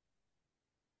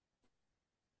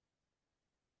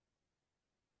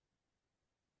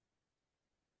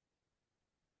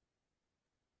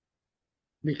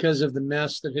 Because of the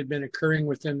mess that had been occurring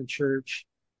within the church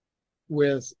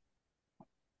with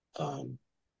the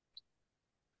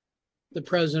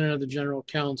president of the General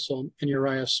Council and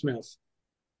Uriah Smith.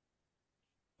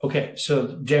 Okay,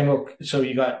 so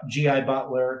you got G.I.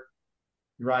 Butler,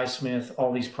 Uriah Smith,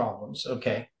 all these problems.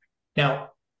 Okay. Now,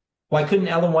 why couldn't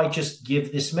Ellen White just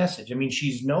give this message? I mean,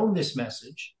 she's known this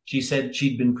message. She said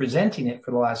she'd been presenting it for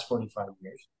the last 45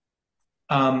 years.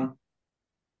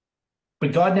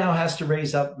 But God now has to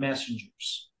raise up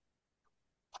messengers.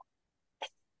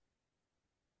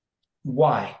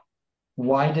 Why?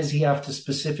 Why does he have to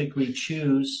specifically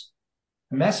choose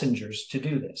messengers to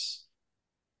do this?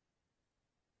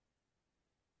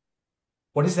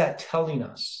 What is that telling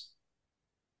us?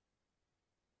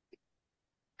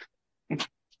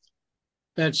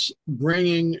 That's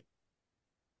bringing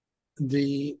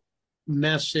the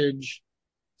message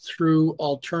through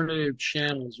alternative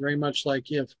channels, very much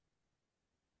like if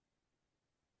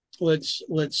let's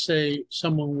say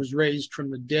someone was raised from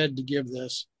the dead to give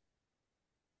this,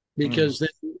 because then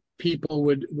people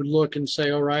would look and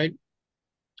say, all right,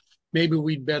 maybe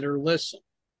we'd better listen.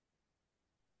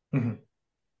 Mm-hmm.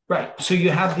 Right. So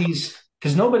you have these,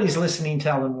 because nobody's listening to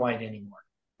Ellen White anymore,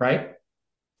 right?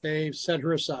 They've set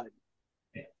her aside.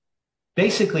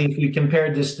 Basically, if you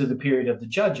compared this to the period of the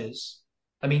judges,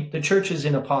 I mean, the church is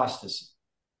in apostasy.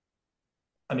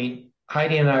 I mean,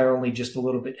 Heidi and I are only just a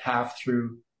little bit half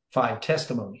through 5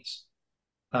 testimonies.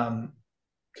 But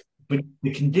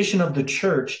the condition of the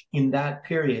church in that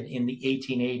period, in the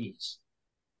 1880s,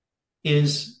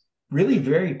 is really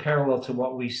very parallel to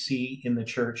what we see in the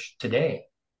church today.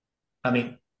 I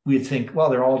mean, we'd think, well,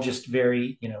 they're all just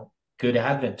very, good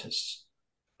Adventists.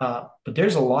 But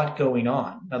there's a lot going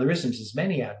on. Now, there isn't as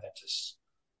many Adventists,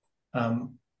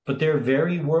 but they're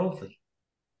very worldly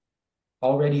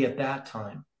already at that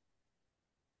time.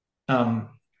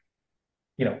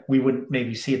 We wouldn't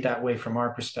maybe see it that way from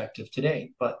our perspective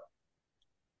today, but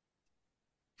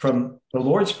from the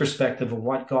Lord's perspective of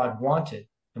what God wanted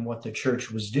and what the church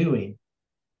was doing,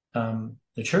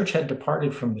 the church had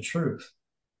departed from the truth.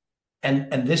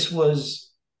 And this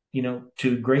was,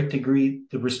 to a great degree,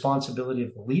 the responsibility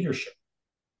of the leadership.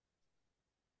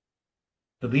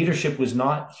 The leadership was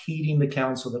not heeding the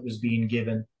counsel that was being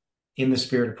given in the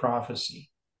spirit of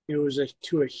prophecy. It was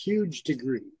to a huge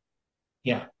degree.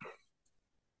 Yeah.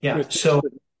 Yeah. So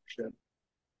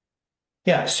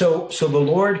the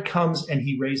Lord comes and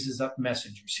he raises up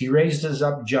messengers. He raises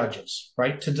up judges,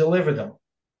 right, to deliver them.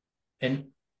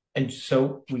 And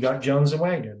so we got Jones and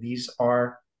Wagner. These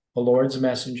are the Lord's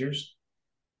messengers,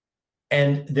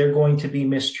 and they're going to be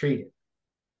mistreated.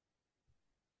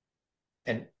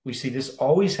 And we see this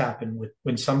always happen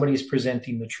when somebody's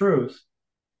presenting the truth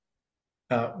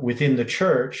within the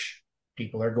church.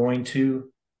 People are going to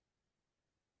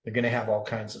have all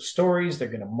kinds of stories. They're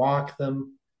going to mock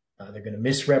them. They're going to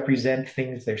misrepresent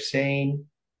things they're saying,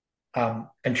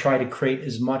 and try to create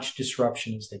as much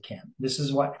disruption as they can. This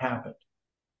is what happened.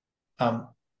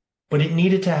 But it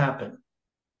needed to happen.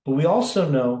 But we also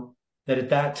know that at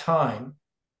that time,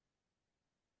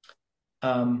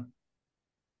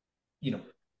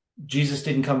 Jesus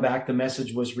didn't come back. The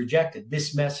message was rejected.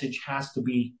 This message has to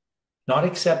be not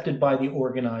accepted by the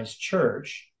organized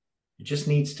church. It just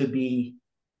needs to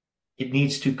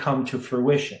come to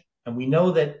fruition. And we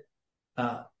know that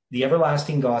the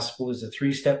everlasting gospel is a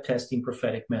 3-step testing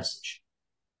prophetic message.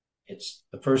 It's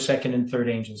the first, second, and third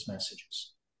angels'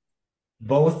 messages.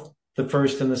 Both the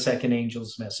first and the second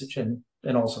angel's message, and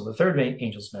also the third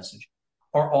angel's message,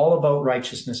 are all about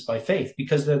righteousness by faith,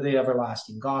 because they're the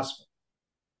everlasting gospel.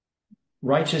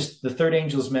 The third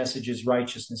angel's message is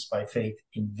righteousness by faith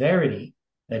in verity.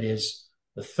 That is,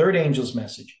 the third angel's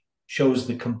message shows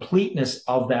the completeness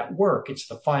of that work. It's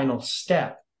the final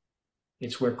step.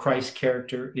 It's where Christ's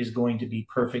character is going to be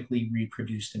perfectly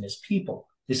reproduced in his people.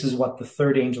 This is what the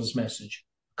third angel's message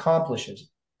accomplishes.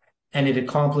 And it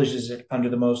accomplishes it under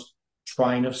the most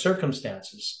trying of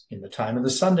circumstances, in the time of the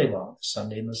Sunday law, the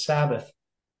Sunday and the Sabbath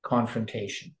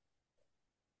confrontation.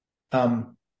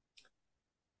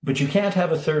 But you can't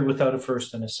have a third without a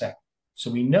first and a second.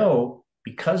 So we know,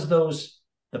 because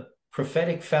the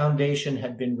prophetic foundation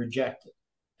had been rejected,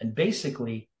 and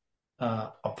basically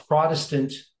a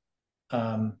Protestant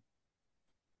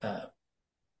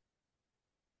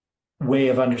way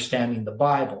of understanding the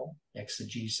Bible,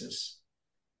 exegesis,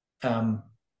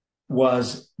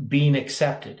 was being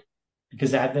accepted,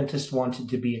 because Adventists wanted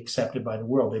to be accepted by the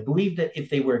world. They believed that if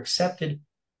they were accepted,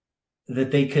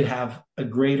 that they could have a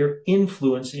greater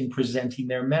influence in presenting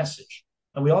their message.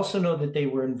 And we also know that they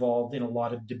were involved in a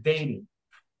lot of debating.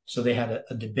 So they had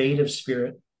a debative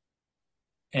spirit.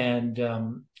 And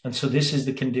so this is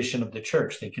the condition of the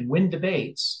church. They can win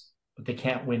debates, but they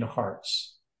can't win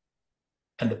hearts.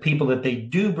 And the people that they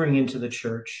do bring into the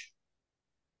church,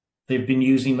 they've been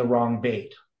using the wrong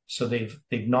bait. So they've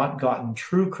not gotten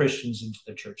true Christians into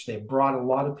the church. They've brought a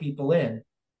lot of people in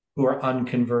who are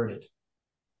unconverted.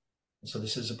 And so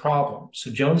this is a problem.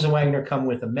 So Jones and Wagner come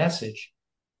with a message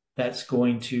that's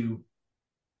going to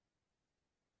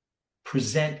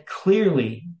present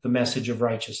clearly the message of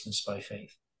righteousness by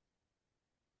faith.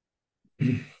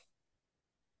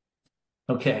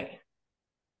 Okay.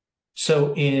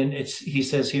 So he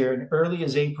says here, in early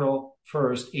as April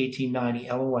 1st, 1890,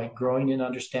 Ellen White, growing in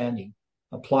understanding,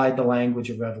 applied the language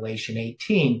of Revelation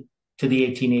 18 to the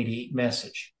 1888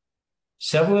 message.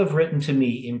 Several have written to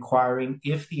me inquiring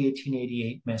if the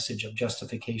 1888 message of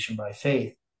justification by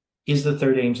faith is the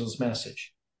third angel's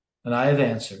message. And I have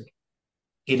answered,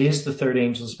 it is the third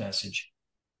angel's message.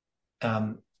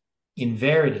 In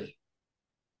verity,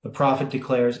 the prophet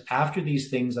declares, after these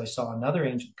things, I saw another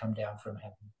angel come down from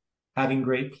heaven, having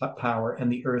great power,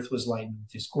 and the earth was lightened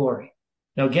with his glory.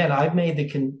 Now, again, I've made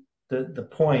the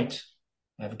point,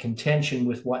 I have a contention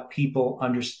with what people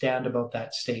understand about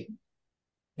that statement.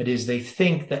 That is, they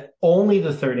think that only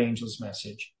the third angel's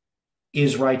message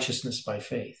is righteousness by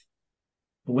faith.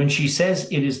 But when she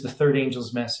says it is the third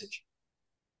angel's message,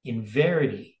 in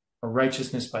verity, or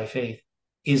righteousness by faith,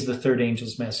 is the third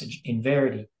angel's message. In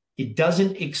verity, it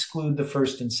doesn't exclude the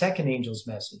first and second angel's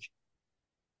message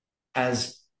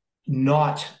as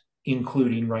not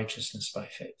including righteousness by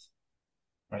faith,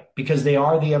 right? Because they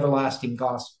are the everlasting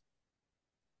gospel.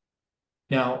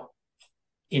 Now,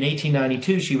 in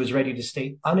 1892, she was ready to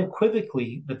state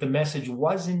unequivocally that the message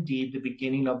was indeed the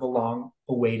beginning of the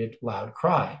long-awaited loud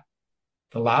cry.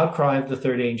 The loud cry of the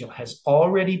third angel has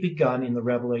already begun in the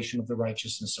revelation of the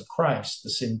righteousness of Christ, the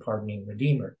sin-pardoning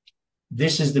Redeemer.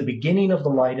 This is the beginning of the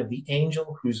light of the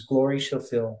angel whose glory shall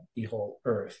fill the whole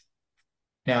earth.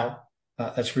 Now,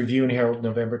 that's Review and Herald,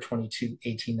 November 22,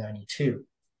 1892.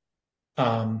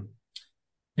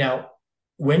 Now,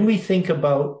 when we think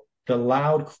about the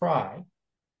loud cry,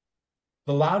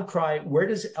 where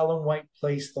does Ellen White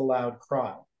place the loud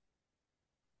cry?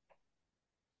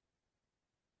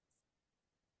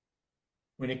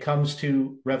 When it comes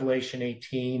to Revelation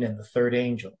 18 and the third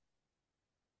angel.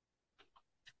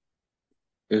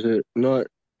 Is it not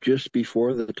just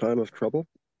before the time of trouble?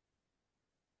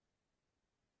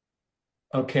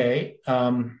 Okay.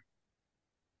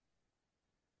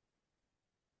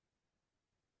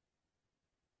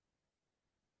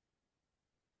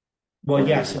 Well,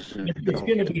 yes, it's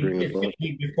going to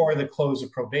be before the close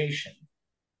of probation.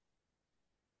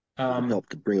 Help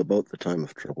to bring about the time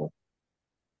of trouble.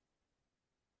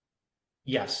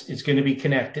 Yes, it's going to be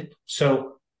connected.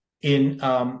 So in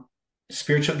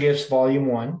Spiritual Gifts, Volume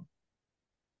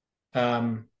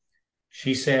 1,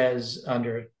 she says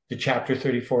under the chapter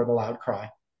 34, the loud cry,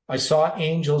 I saw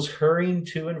angels hurrying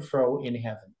to and fro in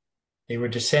heaven. They were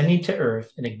descending to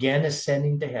earth and again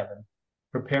ascending to heaven,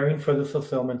 preparing for the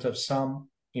fulfillment of some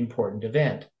important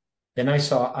event. Then I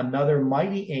saw another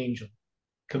mighty angel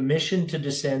commissioned to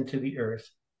descend to the earth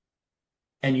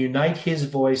and unite his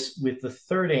voice with the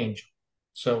third angel.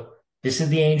 So this is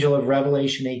the angel of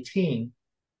Revelation 18.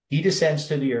 He descends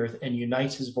to the earth and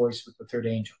unites his voice with the third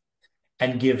angel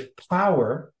and give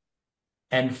power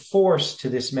and force to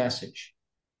this message.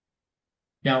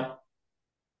 Now,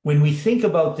 when we think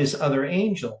about this other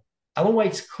angel, Ellen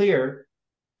White's clear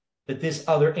that this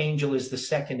other angel is the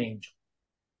second angel,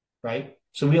 right?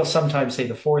 So we'll sometimes say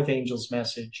the fourth angel's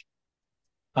message,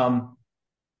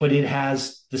 but it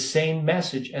has the same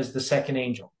message as the second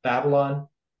angel. Babylon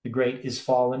the Great is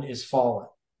fallen,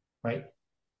 right?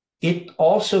 It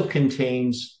also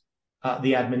contains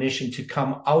the admonition to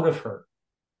come out of her,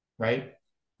 right?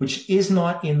 Which is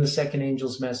not in the second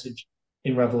angel's message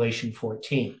in Revelation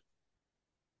 14.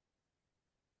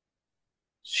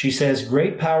 She says,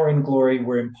 great power and glory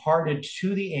were imparted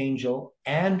to the angel,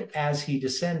 and as he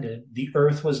descended, the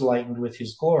earth was lightened with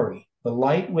his glory. The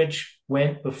light which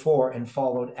went before and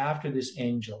followed after this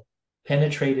angel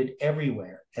penetrated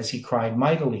everywhere as he cried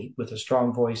mightily with a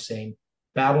strong voice, saying,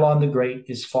 Babylon the Great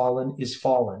is fallen,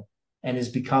 and is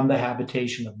become the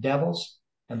habitation of devils,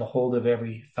 and the hold of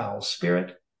every foul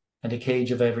spirit, and a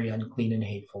cage of every unclean and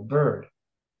hateful bird.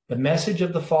 The message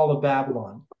of the fall of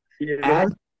Babylon,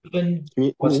 as can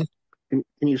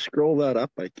you scroll that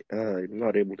up? I'm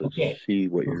not able to see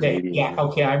what you're reading. Yeah,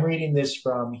 okay, I'm reading this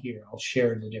from here. I'll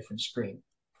share the different screen.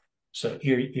 So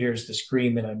here's the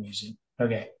screen that I'm using.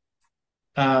 Okay.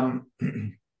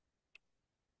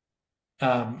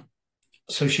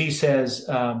 So she says,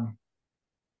 the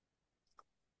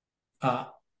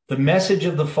message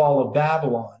of the fall of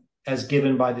Babylon, as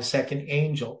given by the second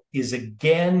angel, is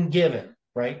again given,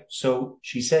 right? So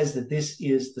she says that this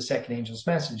is the second angel's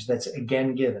message that's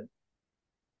again given,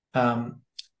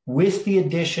 with the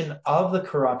addition of the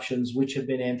corruptions which have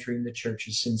been entering the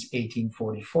churches since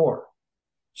 1844.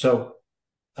 So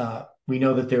we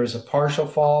know that there is a partial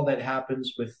fall that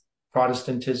happens with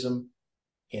Protestantism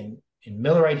in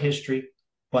Millerite history,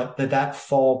 but that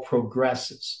fall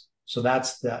progresses. So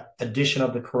that's the addition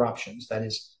of the corruptions. That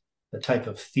is, the type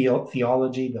of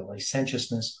theology, the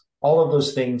licentiousness, all of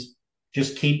those things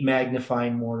just keep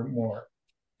magnifying more and more.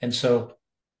 And so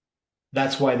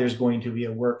that's why there's going to be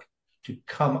a work to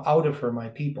come out of her, my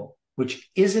people, which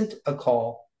isn't a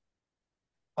call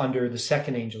under the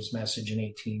second angel's message in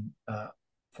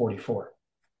 1844.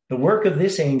 The work of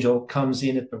this angel comes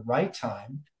in at the right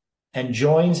time and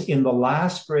joins in the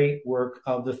last great work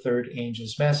of the third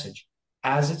angel's message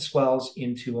as it swells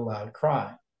into a loud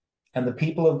cry. And the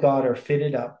people of God are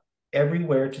fitted up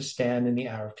everywhere to stand in the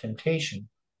hour of temptation,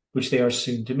 which they are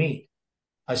soon to meet.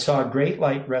 I saw a great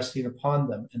light resting upon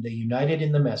them, and they united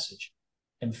in the message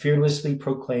and fearlessly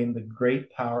proclaimed the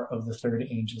great power of the third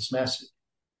angel's message.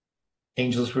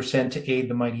 Angels were sent to aid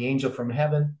the mighty angel from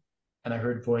heaven, and I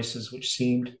heard voices which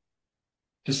seemed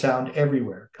to sound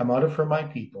everywhere. Come out of her, my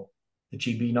people, that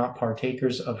ye be not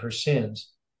partakers of her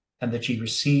sins, and that ye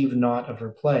receive not of her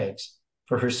plagues,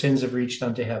 for her sins have reached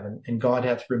unto heaven, and God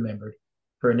hath remembered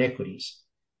her iniquities.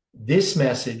 This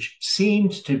message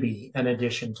seemed to be an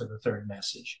addition to the third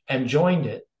message, and joined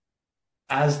it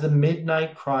as the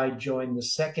midnight cry joined the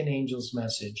second angel's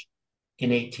message in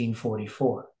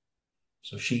 1844.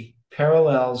 So she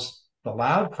parallels the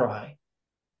loud cry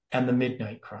and the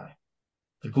midnight cry.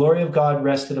 The glory of God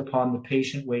rested upon the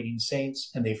patient waiting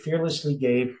saints, and they fearlessly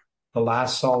gave the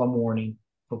last solemn warning,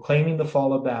 proclaiming the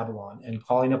fall of Babylon and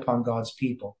calling upon God's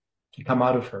people to come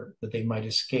out of her that they might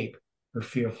escape her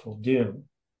fearful doom.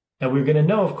 And we're going to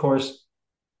know, of course,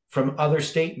 from other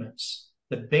statements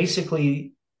that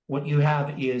basically what you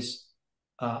have is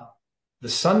the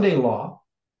Sunday law,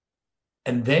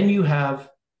 and then you have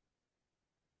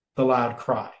the loud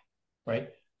cry, right?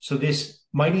 So this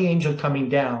mighty angel coming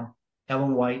down,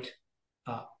 Ellen White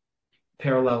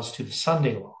parallels to the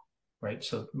Sunday law, right?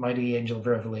 So mighty angel of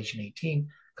Revelation 18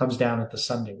 comes down at the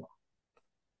Sunday law.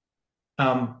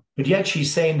 But yet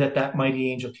she's saying that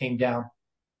mighty angel came down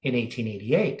in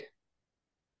 1888.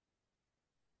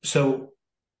 So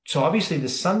obviously the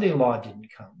Sunday law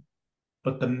didn't come,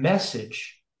 but the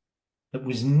message that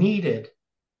was needed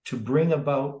to bring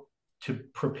about, to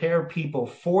prepare people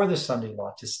for the Sunday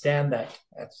law, to stand that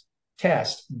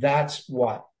test, that's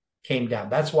what came down.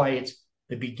 That's why it's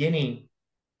the beginning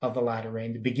of the latter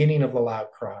rain, the beginning of the loud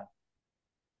cry.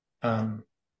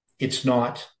 It's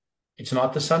not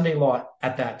the Sunday law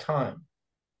at that time.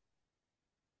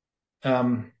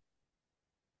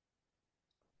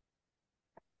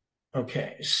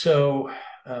 Okay, so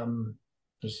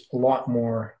there's a lot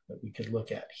more that we could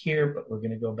look at here, but we're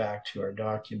going to go back to our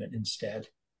document instead.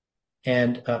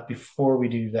 And before we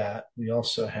do that, we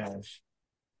also have,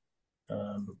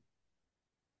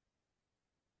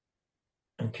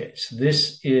 okay, so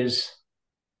this is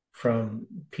from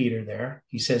Peter there.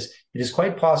 He says, it is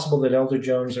quite possible that Elder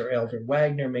Jones or Elder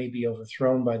Wagner may be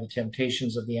overthrown by the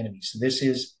temptations of the enemy. So this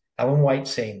is Ellen White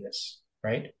saying this,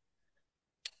 right?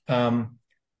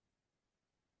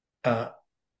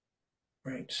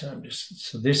 Right, so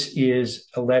this is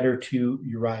a letter to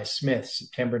Uriah Smith,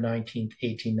 September 19th,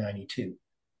 1892.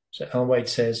 So Ellen White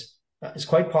says, it's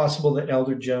quite possible that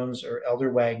Elder Jones or Elder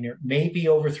Wagner may be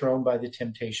overthrown by the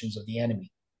temptations of the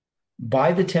enemy.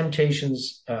 By the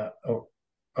temptations,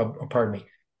 pardon me,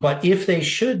 but if they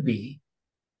should be,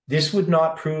 this would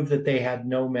not prove that they had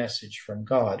no message from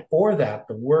God, or that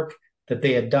the work that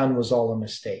they had done was all a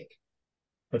mistake.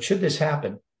 But should this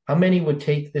happen, how many would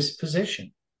take this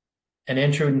position and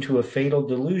enter into a fatal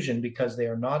delusion because they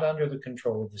are not under the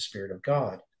control of the Spirit of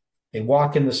God? They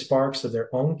walk in the sparks of their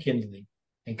own kindling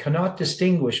and cannot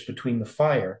distinguish between the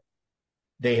fire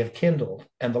they have kindled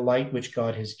and the light which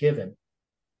God has given.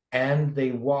 And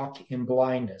they walk in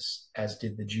blindness, as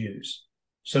did the Jews.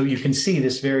 So you can see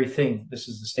this very thing. This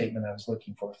is the statement I was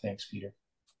looking for. Thanks, Peter.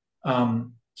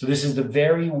 So this is the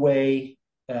very way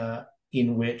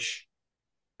in which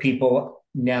people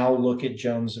now look at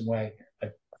Jones and Wagner.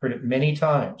 I've heard it many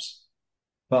times.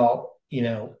 Well,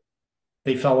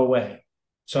 they fell away.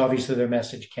 So obviously their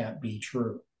message can't be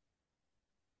true.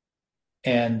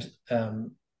 And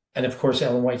of course,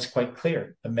 Ellen White's quite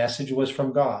clear. The message was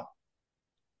from God.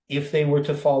 If they were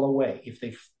to fall away, if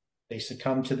they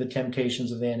succumb to the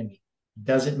temptations of the enemy,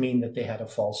 doesn't mean that they had a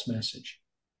false message.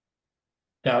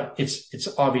 Now, it's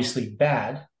obviously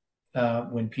bad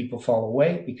when people fall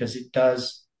away, because it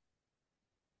does,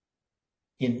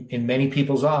 in many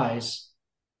people's eyes,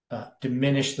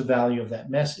 diminish the value of that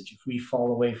message. If we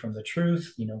fall away from the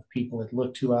truth, people would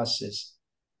look to us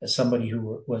as somebody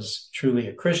who was truly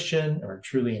a Christian or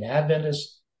truly an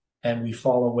Adventist, and we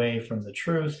fall away from the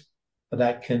truth,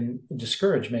 that can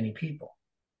discourage many people,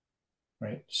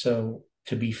 right? So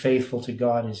to be faithful to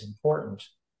God is important,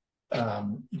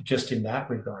 just in that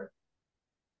regard.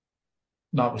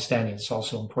 notwithstanding, it's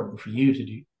also important for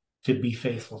you to be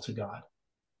faithful to God.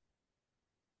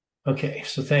 Okay,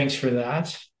 so thanks for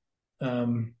that.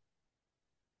 Um,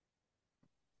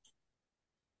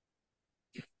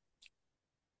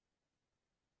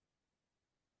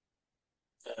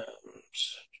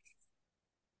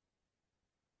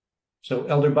 So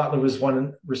Elder Butler was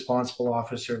one responsible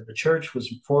officer of the church,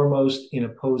 was foremost in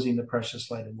opposing the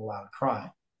precious light and the loud cry.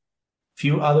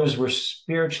 Few others were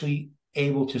spiritually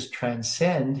able to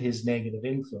transcend his negative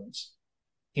influence.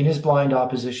 In his blind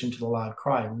opposition to the loud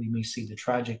cry, we may see the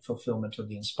tragic fulfillment of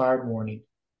the inspired warning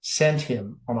sent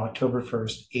him on October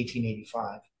 1st,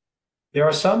 1885. There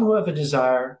are some who have a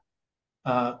desire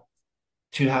to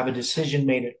have a decision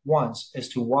made at once as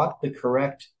to what is the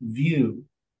correct view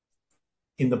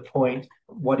in the point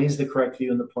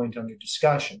under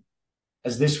discussion.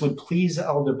 As this would please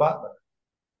Elder Butler,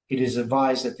 it is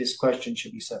advised that this question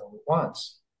should be settled at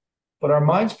once. But are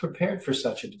minds prepared for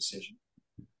such a decision?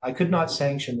 I could not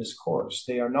sanction this course.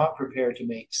 They are not prepared to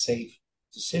make safe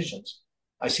decisions.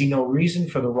 I see no reason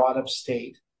for the wrought-up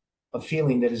state of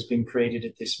feeling that has been created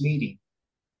at this meeting.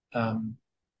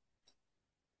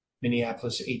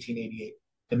 Minneapolis, 1888.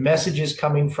 The messages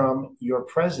coming from your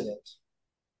president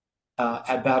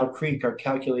at Battle Creek are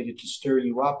calculated to stir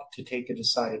you up to take a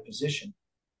decided position.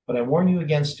 But I warn you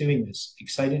against doing this.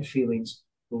 Excited feelings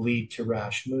will lead to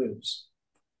rash moves.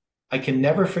 I can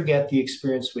never forget the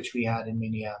experience which we had in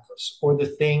Minneapolis, or the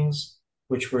things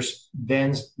which were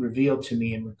then revealed to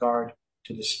me in regard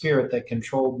to the spirit that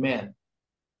controlled men,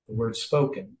 the words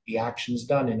spoken, the actions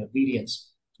done in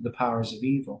obedience to the powers of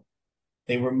evil.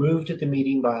 They were moved at the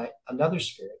meeting by another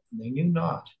spirit, and they knew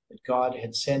not that God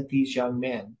had sent these young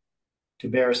men to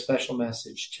bear a special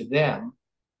message to them,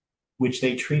 which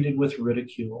they treated with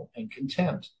ridicule and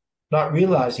contempt, not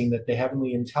realizing that the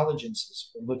heavenly intelligences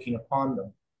were looking upon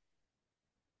them.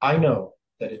 I know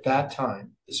that at that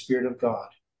time, the Spirit of God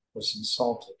was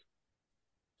insulted.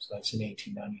 So that's in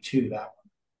 1892, that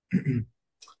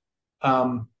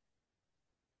one.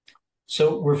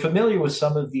 So we're familiar with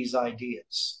some of these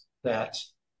ideas that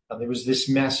there was this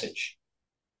message,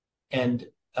 and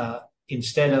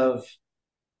instead of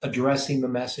addressing the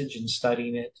message and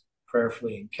studying it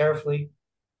prayerfully and carefully,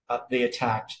 they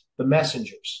attacked the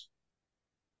messengers.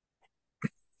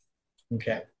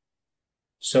 Okay.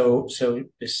 So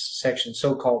this section,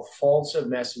 so-called faults of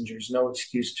messengers, no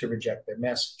excuse to reject their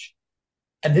message.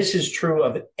 And this is true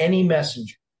of any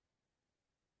messenger.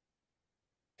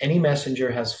 Any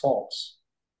messenger has faults,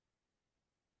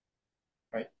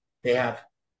 right? They have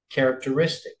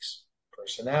characteristics,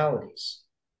 personalities,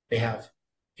 they have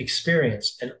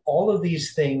experience, and all of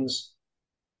these things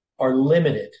are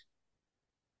limited.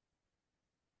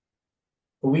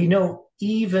 But we know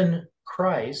even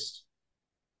Christ,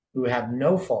 who had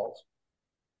no fault,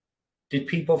 did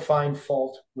people find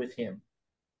fault with him?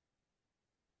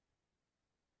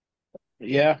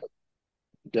 Yeah,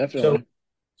 definitely.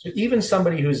 So even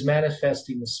somebody who's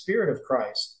manifesting the Spirit of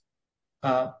Christ,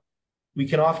 we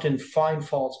can often find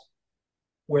faults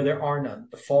where there are none.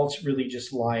 The faults really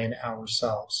just lie in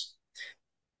ourselves.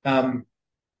 So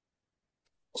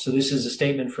this is a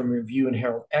statement from Review and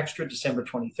Herald Extra, December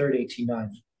 23rd,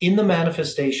 1890. In the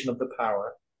manifestation of the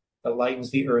power that lightens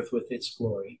the earth with its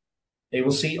glory, they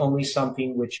will see only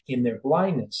something which in their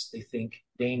blindness they think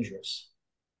dangerous,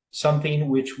 something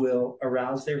which will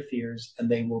arouse their fears, and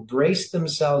they will brace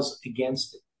themselves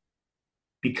against it.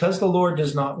 Because the Lord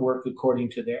does not work according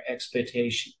to their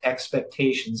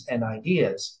expectations and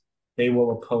ideas, they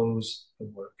will oppose the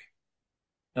work.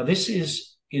 Now, this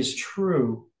is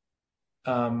true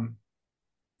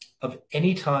of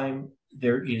any time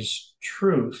there is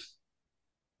truth,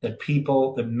 that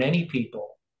many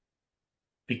people,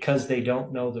 because they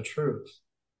don't know the truth,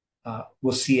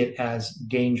 will see it as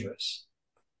dangerous.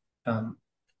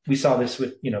 We saw this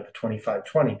with, the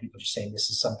 2520, people just saying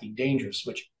this is something dangerous,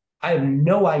 which I have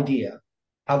no idea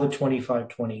how the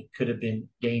 2520 could have been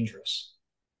dangerous,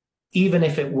 even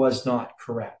if it was not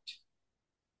correct.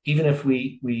 Even if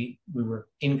we were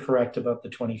incorrect about the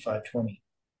 2520,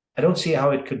 I don't see how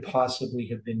it could possibly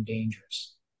have been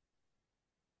dangerous.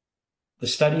 The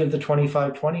study of the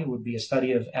 2520 would be a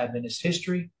study of Adventist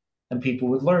history, and people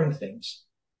would learn things,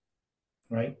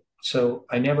 right? So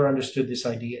I never understood this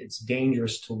idea. It's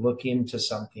dangerous to look into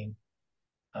something.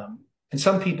 And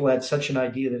some people had such an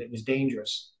idea that it was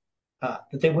dangerous that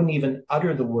they wouldn't even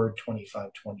utter the word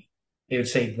 2520. They would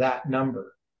say that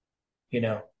number,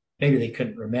 maybe they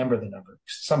couldn't remember the number.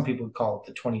 Some people would call it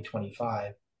the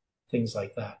 2025, things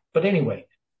like that. But anyway,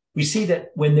 we see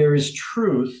that when there is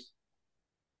truth,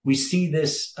 we see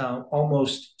this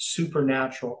almost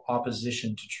supernatural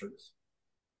opposition to truth.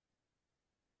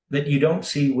 that you don't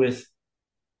see with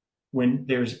when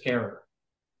there's error.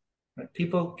 Right?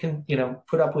 People can,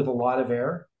 put up with a lot of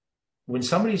error. When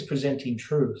somebody's presenting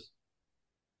truth,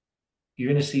 you're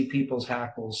going to see people's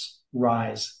hackles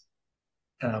rise.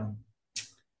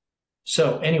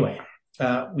 So anyway,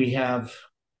 we have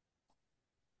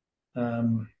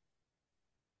a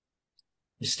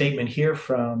statement here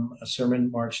from a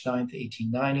sermon March 9th,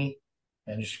 1890,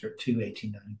 manuscript 2,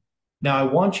 1890. Now I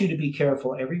want you to be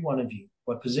careful, every one of you,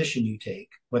 what position you take,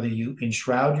 whether you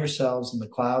enshroud yourselves in the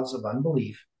clouds of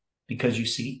unbelief because you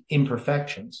see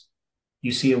imperfections,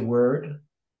 you see a word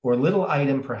or a little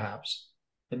item perhaps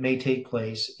that may take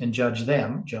place, and judge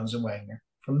them, Jones and Wagner,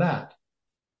 from that.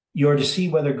 You are to see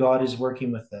whether God is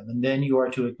working with them, and then you are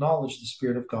to acknowledge the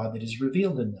Spirit of God that is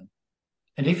revealed in them.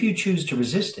 And if you choose to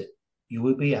resist it, you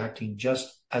will be acting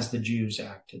just as the Jews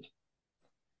acted.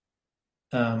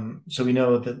 So we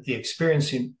know that the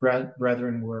experiencing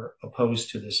brethren were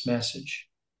opposed to this message.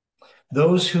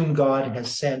 Those whom God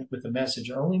has sent with the message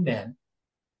are only men,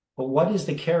 but what is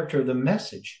the character of the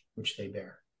message which they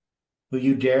bear? Will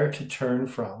you dare to turn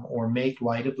from or make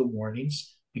light of the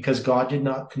warnings because God did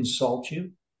not consult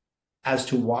you as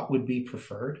to what would be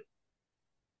preferred?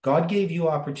 God gave you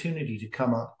opportunity to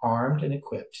come up armed and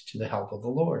equipped to the help of the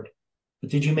Lord.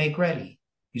 But did you make ready?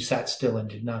 You sat still and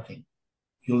did nothing.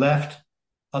 You left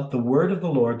the word of the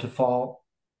Lord to fall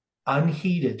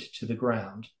unheeded to the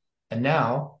ground. And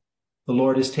now the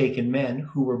Lord has taken men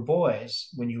who were boys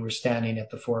when you were standing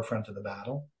at the forefront of the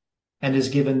battle and has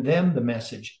given them the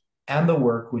message and the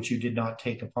work which you did not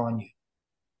take upon you.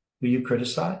 Will you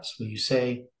criticize? Will you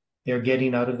say they're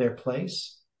getting out of their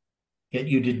place? Yet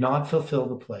you did not fulfill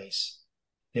the place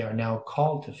they are now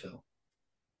called to fill.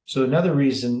 So another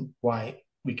reason why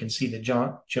we can see that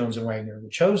Jones and Wagner were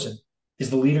chosen is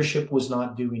the leadership was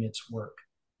not doing its work.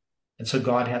 And so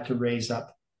God had to raise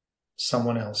up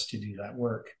someone else to do that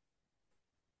work.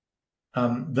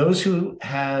 Those whom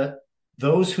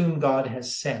God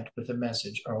has sent with a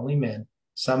message are only men.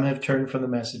 Some have turned from the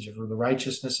message of the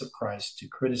righteousness of Christ to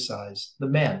criticize the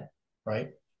men, right?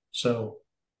 So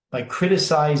by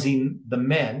criticizing the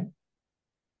men,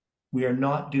 we are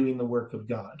not doing the work of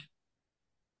God.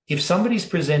 If somebody's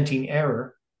presenting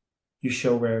error, you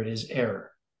show where it is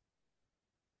error.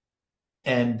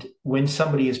 And when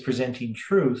somebody is presenting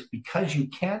truth, because you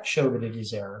can't show that it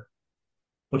is error,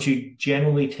 what you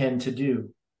generally tend to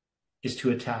do is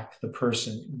to attack the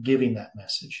person giving that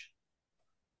message.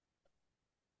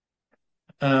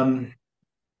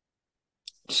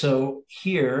 So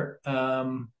here,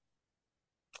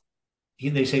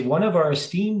 they say, one of our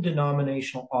esteemed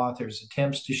denominational authors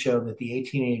attempts to show that the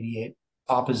 1888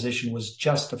 opposition was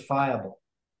justifiable.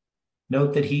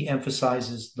 Note that he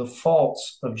emphasizes the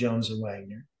faults of Jones and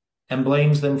Wagner and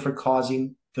blames them for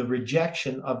causing the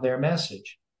rejection of their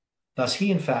message. Thus,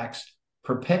 he, in fact,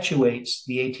 perpetuates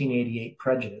the 1888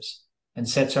 prejudice and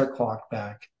sets our clock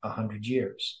back 100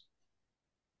 years.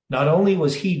 Not only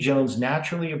was he, Jones,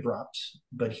 naturally abrupt,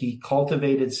 but he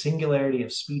cultivated singularity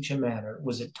of speech and manner,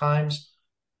 was at times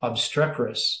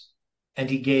obstreperous, and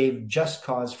he gave just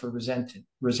cause for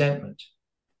resentment.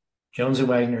 Jones and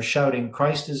Wagner, shouting,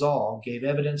 "Christ is all," gave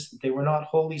evidence that they were not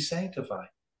wholly sanctified.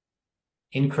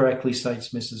 Incorrectly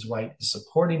cites Mrs. White as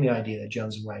supporting the idea that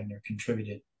Jones and Wagner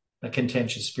contributed a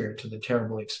contentious spirit to the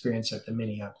terrible experience at the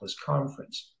Minneapolis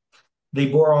conference. They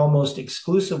bore almost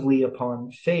exclusively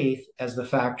upon faith as the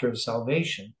factor of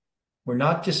salvation, were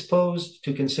not disposed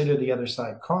to consider the other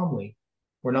side calmly,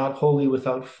 were not wholly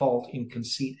without fault in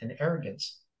conceit and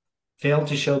arrogance, failed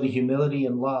to show the humility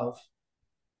and love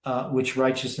which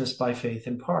righteousness by faith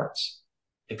imparts.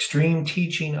 Extreme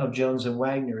teaching of Jones and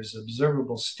Wagner is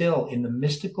observable still in the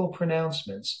mystical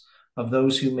pronouncements of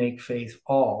those who make faith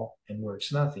all and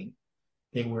works nothing.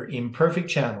 They were imperfect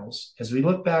channels. As we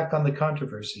look back on the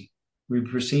controversy, we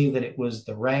perceive that it was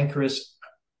the rancors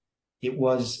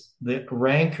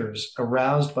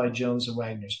aroused by Jones and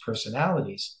Wagner's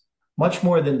personalities, much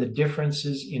more than the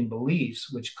differences in beliefs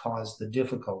which caused the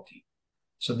difficulty.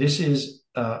 So this is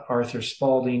Arthur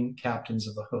Spalding, Captains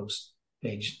of the Host,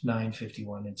 page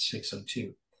 951 and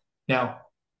 602. Now,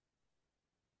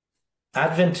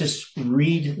 Adventists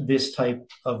read this type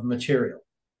of material.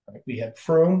 Right? We have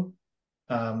Froome,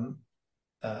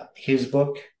 his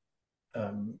book,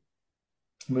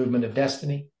 Movement of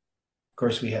Destiny. Of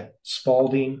course, we have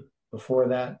Spalding before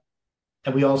that.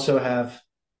 And we also have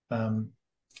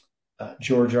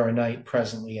George R. Knight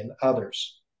presently and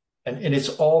others. And it's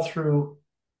all through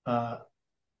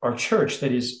our church.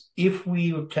 That is, if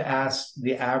we were to ask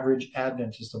the average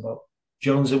Adventist about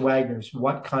Jones and Wagner's,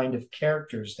 what kind of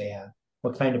characters they had,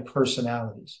 what kind of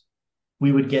personalities,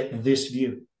 we would get this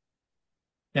view.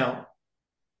 Now,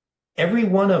 every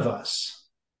one of us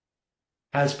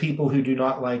has people who do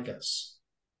not like us.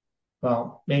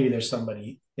 Well, maybe there's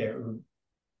somebody there who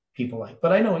people like,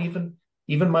 but I know even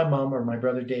my mom or my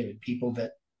brother David, people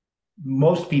that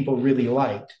most people really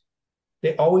liked,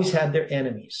 they always had their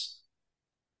enemies.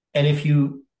 And if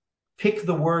you pick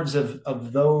the words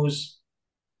of those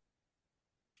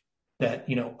that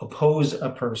oppose a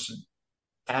person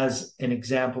as an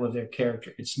example of their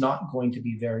character, it's not going to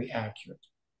be very accurate.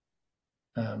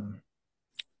 Um,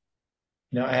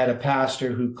 I had a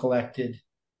pastor who collected.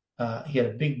 He had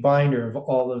a big binder of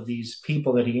all of these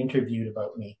people that he interviewed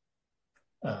about me.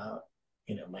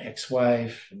 My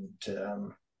ex-wife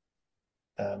and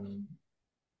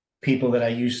people that I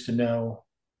used to know,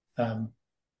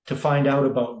 to find out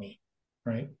about me,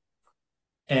 right?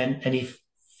 And he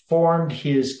formed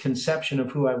his conception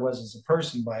of who I was as a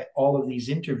person by all of these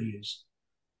interviews.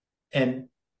 And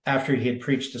after he had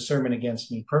preached a sermon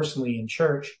against me personally in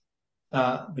church,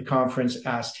 the conference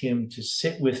asked him to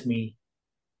sit with me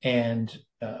and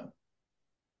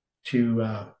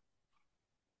to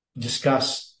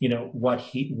discuss,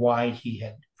 why he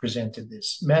had presented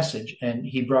this message. And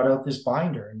he brought out this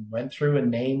binder and went through and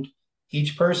named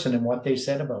each person and what they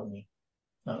said about me.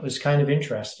 It was kind of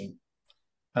interesting.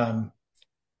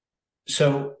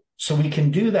 So we can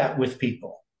do that with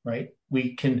people, right?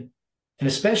 We can, and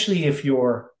especially if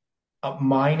you're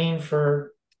mining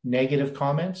for negative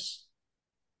comments,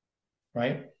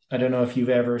 right? I don't know if you've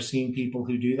ever seen people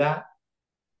who do that.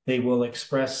 They will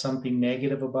express something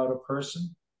negative about a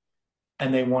person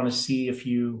and they want to see if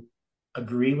you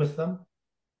agree with them.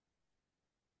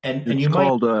 And It's you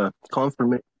called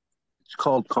confirmation. It's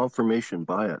called confirmation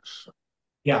bias.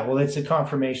 Yeah, well, it's a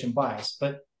confirmation bias,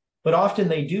 but often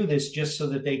they do this just so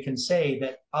that they can say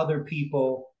that other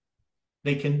people,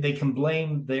 they can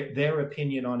blame their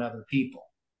opinion on other people,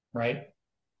 right?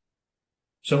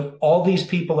 So all these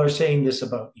people are saying this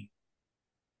about you,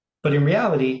 but in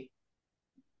reality,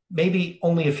 maybe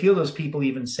only a few of those people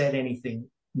even said anything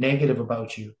negative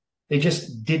about you. They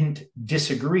just didn't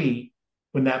disagree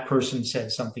when that person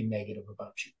said something negative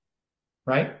about you,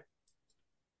 right?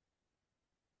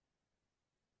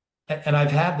 And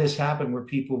I've had this happen where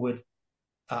people would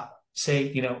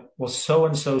say, well, so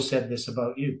and so said this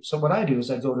about you. So what I do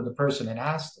is I go to the person and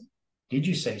ask them, did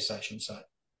you say such and such?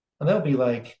 And they'll be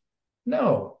like,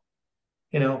 no,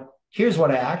 here's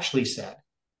what I actually said.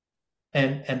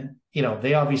 And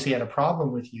they obviously had a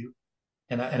problem with you.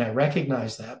 And I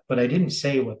recognize that, but I didn't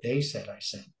say what they said I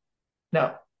said.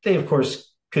 Now, they, of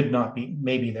course, could not be,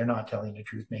 maybe they're not telling the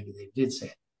truth. Maybe they did say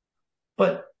it.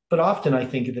 But often I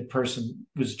think the person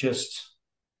was just,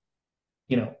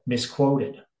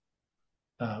 misquoted.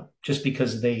 Just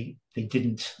because they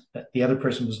didn't, the other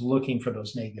person was looking for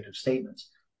those negative statements.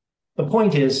 The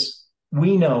point is,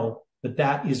 we know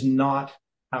that is not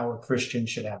how a Christian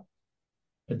should act.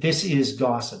 That this is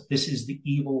gossip. This is the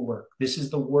evil work. This is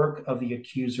the work of the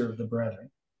accuser of the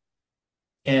brethren.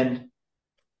 And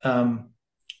now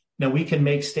we can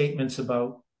make statements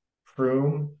about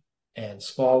Froome and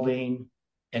Spalding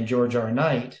and George R.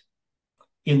 Knight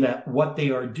in that what they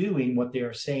are doing, what they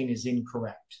are saying is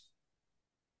incorrect.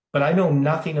 But I know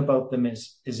nothing about them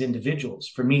as individuals.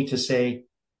 For me to say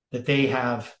that they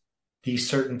have these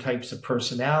certain types of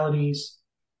personalities,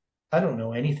 I don't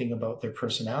know anything about their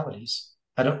personalities.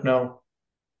 I don't know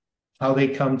how they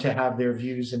come to have their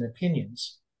views and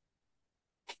opinions.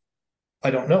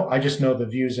 I don't know. I just know the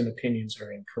views and opinions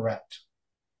are incorrect.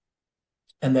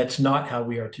 And that's not how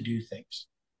we are to do things.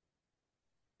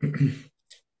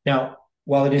 Now,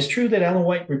 while it is true that Ellen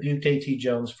White rebuked A.T.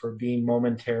 Jones for being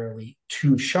momentarily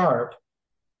too sharp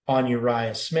on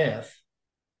Uriah Smith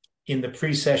in the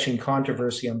pre-session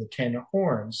controversy on the 10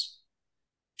 horns,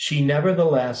 she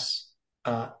nevertheless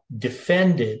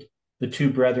defended the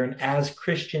two brethren as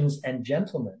Christians and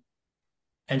gentlemen.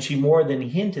 And she more than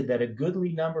hinted that a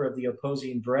goodly number of the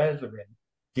opposing brethren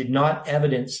did not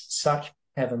evidence such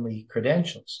heavenly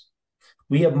credentials.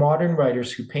 We have modern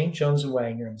writers who paint Jones and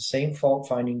Wagner in the same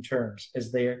fault-finding terms as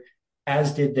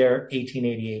did their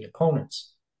 1888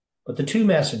 opponents. But the two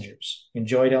messengers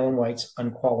enjoyed Ellen White's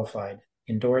unqualified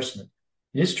endorsement.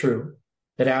 It is true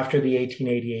that after the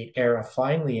 1888 era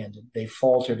finally ended, they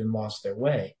faltered and lost their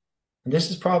way. And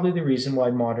this is probably the reason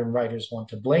why modern writers want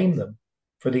to blame them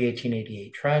for the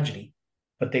 1888 tragedy,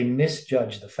 but they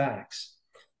misjudge the facts.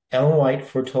 Ellen White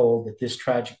foretold that this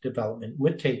tragic development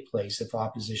would take place if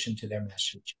opposition to their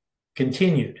message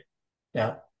continued.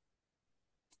 Now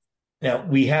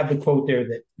we have the quote there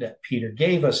that Peter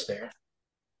gave us there.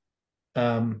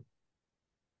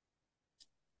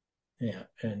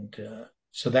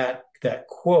 So that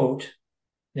quote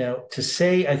Now, to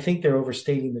say, I think they're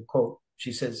overstating the quote.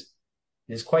 She says,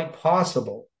 it is quite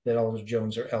possible that Elder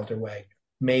Jones or Elder Wagner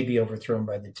may be overthrown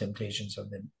by the temptations of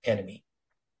the enemy.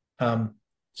 So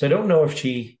I don't know if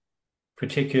she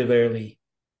particularly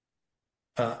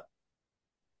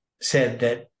said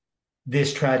that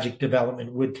this tragic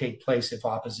development would take place if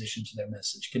opposition to their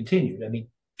message continued. I mean,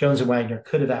 Jones and Wagner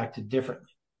could have acted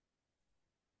differently.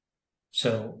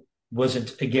 So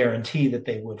wasn't a guarantee that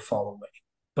they would fall away.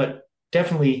 But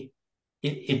definitely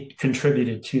it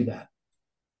contributed to that.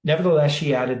 Nevertheless,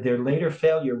 she added, their later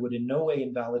failure would in no way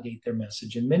invalidate their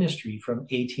message and ministry from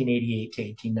 1888 to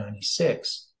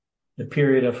 1896, the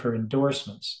period of her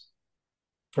endorsements.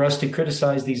 For us to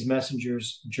criticize these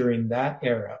messengers during that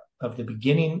era of the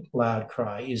beginning loud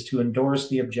cry is to endorse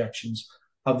the objections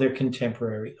of their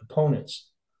contemporary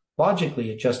opponents. Logically,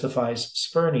 it justifies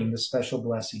spurning the special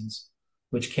blessings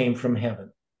which came from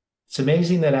heaven. It's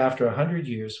amazing that after 100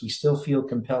 years, we still feel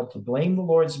compelled to blame the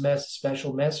Lord's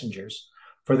special messengers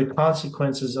for the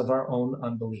consequences of our own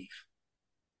unbelief.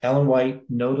 Ellen White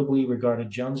notably regarded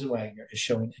Jones and Wagner as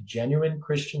showing a genuine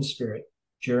Christian spirit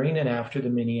during and after the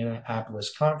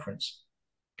Minneapolis conference.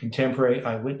 Contemporary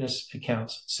eyewitness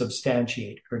accounts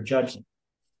substantiate her judgment.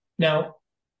 Now,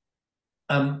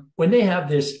 when they have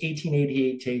this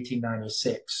 1888 to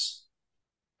 1896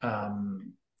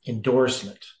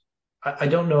 endorsement, I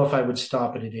don't know if I would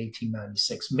stop it at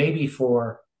 1896. Maybe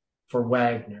for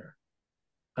Wagner.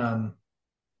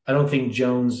 I don't think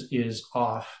Jones is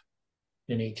off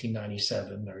in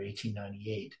 1897 or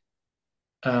 1898.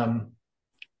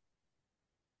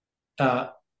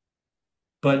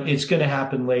 But it's going to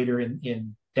happen later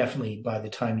in definitely by the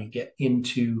time you get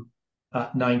into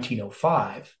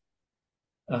 1905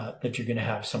 that you're going to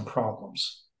have some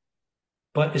problems.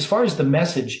 But as far as the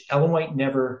message, Ellen White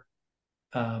never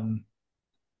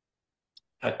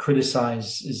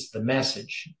criticizes the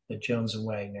message that Jones and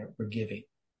Wagner were giving,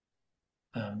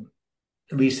 at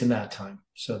least in that time.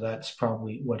 So that's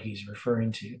probably what he's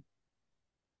referring to.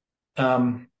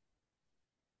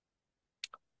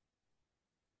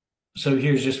 So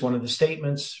here's just one of the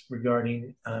statements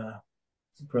regarding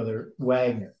Brother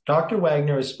Wagner. Dr.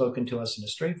 Wagner has spoken to us in a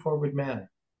straightforward manner.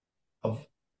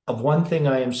 Of one thing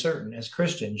I am certain, as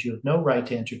Christians, you have no right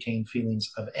to entertain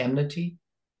feelings of enmity,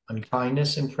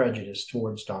 unkindness, and prejudice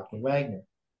towards Dr. Wagner,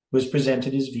 who has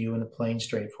presented his view in a plain,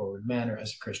 straightforward manner,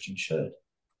 as a Christian should.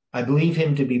 I believe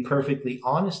him to be perfectly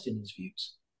honest in his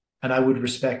views, and I would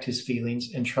respect his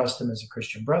feelings and trust him as a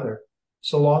Christian brother,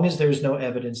 so long as there is no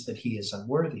evidence that he is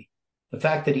unworthy. The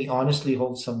fact that he honestly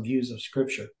holds some views of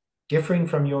Scripture differing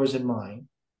from yours and mine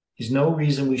is no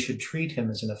reason we should treat him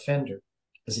as an offender,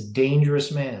 as a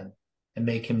dangerous man, and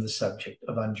make him the subject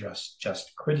of unjust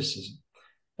criticism.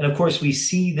 And of course, we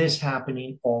see this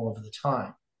happening all of the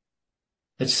time.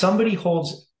 That somebody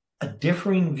holds a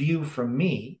differing view from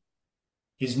me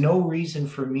is no reason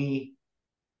for me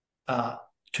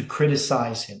to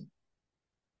criticize him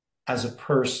as a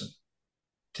person,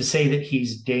 to say that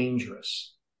he's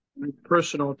dangerous.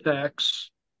 Personal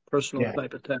attacks, personal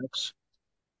type attacks.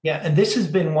 Yeah, and this has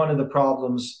been one of the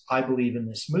problems, I believe, in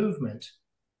this movement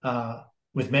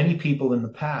with many people in the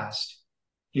past,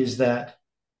 is that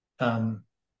that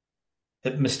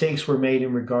mistakes were made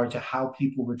in regard to how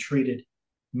people were treated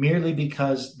merely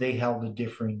because they held a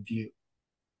differing view.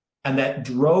 And that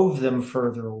drove them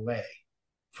further away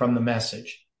from the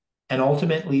message and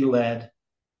ultimately led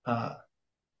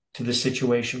to the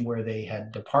situation where they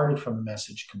had departed from the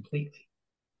message completely.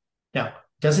 Now,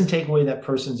 it doesn't take away that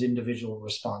person's individual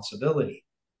responsibility.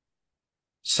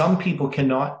 Some people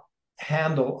cannot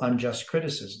handle unjust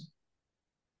criticism.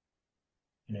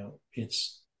 You know,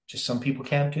 it's just some people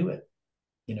can't do it.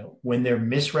 You know, when they're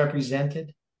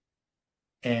misrepresented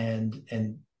and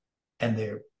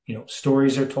their, you know,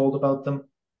 stories are told about them,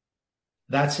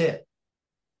 that's it,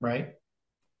 right?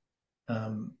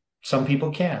 Some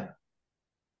people can.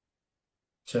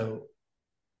 So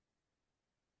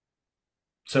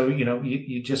you know,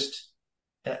 you just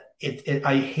I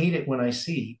hate it when I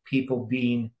see people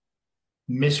being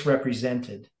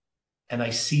misrepresented, and I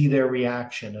see their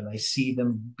reaction, and I see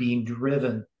them being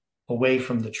driven away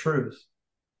from the truth.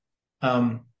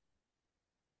 I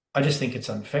just think it's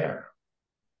unfair,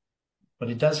 but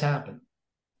it does happen,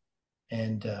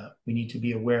 and we need to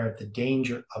be aware of the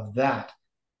danger of that.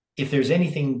 If there's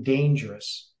anything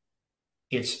dangerous,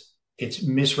 it's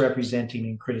misrepresenting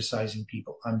and criticizing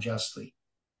people unjustly.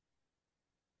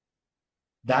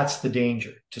 That's the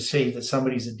danger. To say that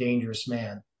somebody's a dangerous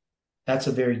man, that's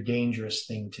a very dangerous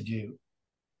thing to do,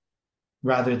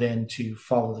 rather than to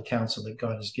follow the counsel that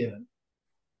God has given.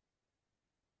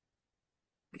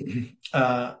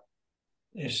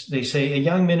 They say a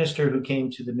young minister who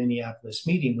came to the Minneapolis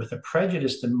meeting with a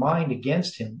prejudice in mind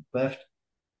against him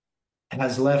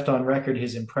has left on record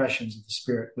his impressions of the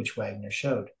spirit which Wagner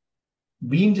showed.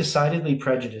 Being decidedly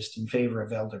prejudiced in favor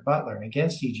of Elder Butler and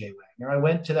against E.J. Wagner, I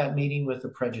went to that meeting with a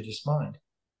prejudiced mind.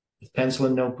 With pencil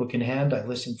and notebook in hand, I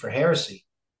listened for heresy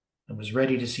and was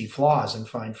ready to see flaws and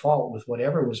find fault with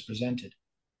whatever was presented.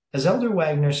 As Elder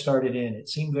Wagner started in, it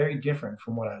seemed very different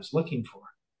from what I was looking for.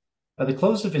 By the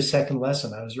close of his second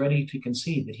lesson, I was ready to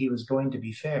concede that he was going to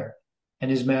be fair, and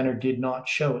his manner did not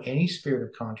show any spirit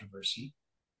of controversy,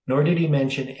 nor did he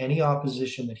mention any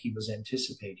opposition that he was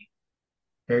anticipating.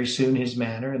 Very soon his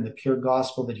manner and the pure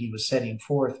gospel that he was setting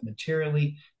forth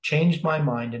materially changed my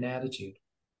mind and attitude,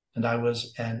 and I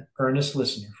was an earnest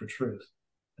listener for truth.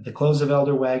 At the close of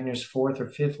Elder Wagner's fourth or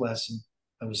fifth lesson,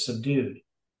 I was subdued.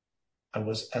 I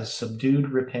was a subdued,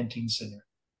 repenting sinner.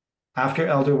 After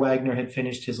Elder Wagner had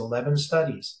finished his 11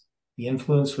 studies, the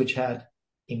influence which had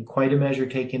in quite a measure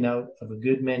taken out of a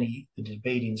good many the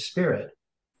debating spirit,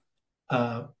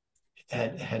 and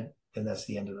that's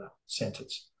the end of the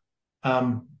sentence.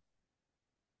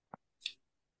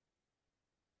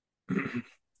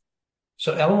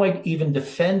 So Ellen White even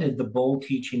defended the bold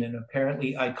teaching and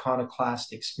apparently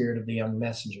iconoclastic spirit of the young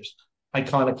messengers.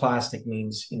 Iconoclastic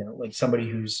means, like somebody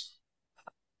who's,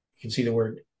 you can see the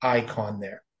word icon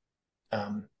there.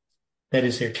 That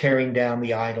is, they're tearing down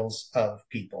the idols of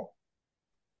people.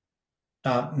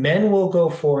 Men will go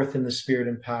forth in the spirit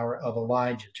and power of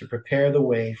Elijah to prepare the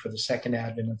way for the second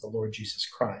advent of the Lord Jesus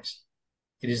Christ.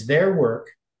 It is their work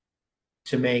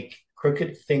to make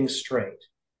crooked things straight.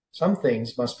 Some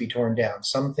things must be torn down.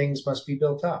 Some things must be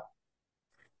built up.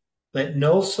 Let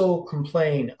no soul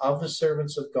complain of the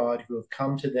servants of God who have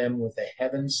come to them with a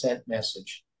heaven-sent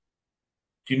message.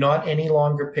 Do not any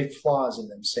longer pick flaws in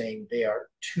them, saying they are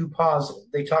too positive.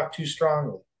 They talk too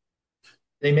strongly.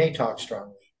 They may talk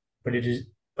strongly, but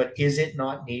is it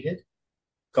not needed?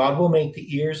 God will make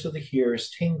the ears of the hearers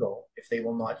tingle if they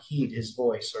will not heed his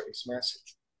voice or his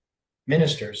message.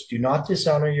 Ministers, do not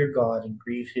dishonor your God and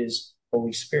grieve his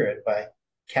Holy Spirit by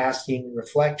casting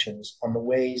reflections on the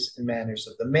ways and manners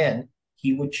of the men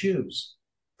he would choose.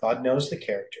 God knows the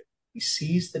character. He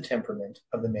sees the temperament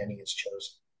of the men he has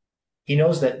chosen. He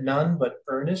knows that none but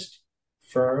earnest,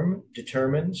 firm,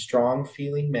 determined,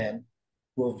 strong-feeling men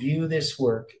will view this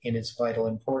work in its vital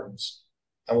importance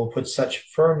and will put such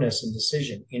firmness and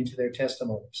decision into their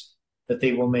testimonies that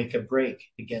they will make a break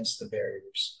against the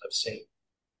barriers of Satan.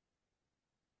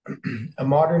 A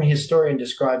modern historian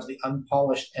describes the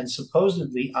unpolished and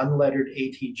supposedly unlettered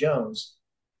A.T. Jones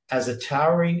as a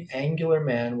towering, angular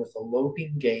man with a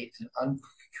loping gait and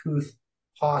uncouth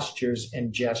postures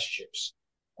and gestures.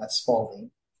 That's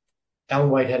Spalding. Ellen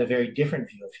White had a very different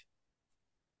view of him.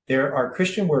 There are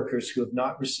Christian workers who have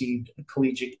not received a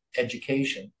collegiate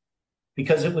education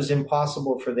because it was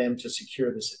impossible for them to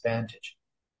secure this advantage.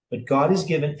 But God has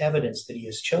given evidence that he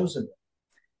has chosen them.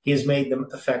 He has made them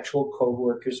effectual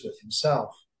co-workers with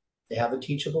himself. They have a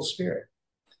teachable spirit.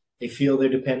 They feel their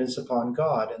dependence upon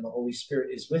God, and the Holy Spirit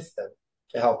is with them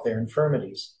to help their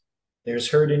infirmities. There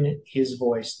is heard in his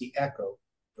voice the echo,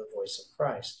 the voice of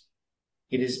Christ.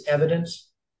 It is evidence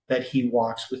that he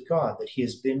walks with God, that he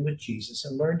has been with Jesus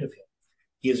and learned of him.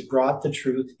 He has brought the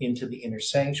truth into the inner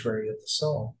sanctuary of the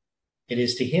soul. It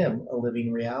is to him a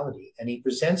living reality, and he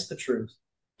presents the truth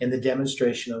in the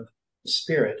demonstration of the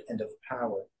Spirit and of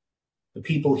power. The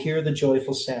people hear the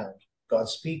joyful sound. God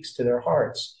speaks to their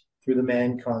hearts through the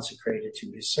man consecrated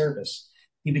to his service.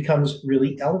 He becomes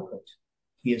really eloquent.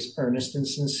 He is earnest and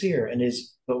sincere and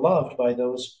is beloved by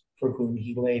those for whom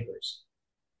he labors.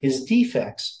 His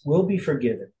defects will be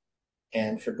forgiven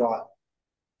and forgotten.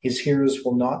 His hearers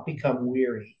will not become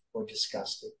weary or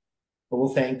disgusted, but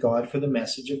will thank God for the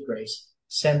message of grace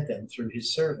sent them through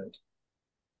his servant.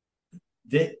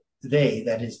 They,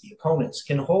 that is the opponents,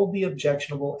 can hold the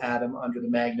objectionable atom under the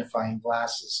magnifying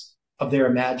glasses of their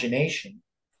imagination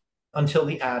until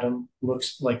the atom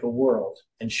looks like a world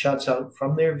and shuts out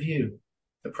from their view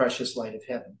the precious light of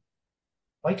heaven.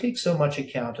 Why take so much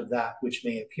account of that which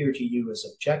may appear to you as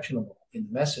objectionable in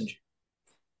the messenger,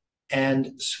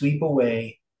 and sweep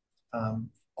away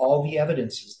all the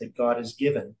evidences that God has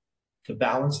given to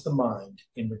balance the mind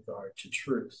in regard to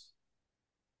truth?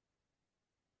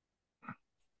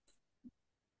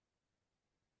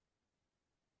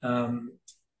 Ellen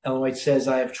White says,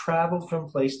 I have traveled from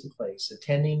place to place,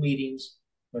 attending meetings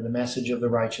where the message of the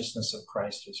righteousness of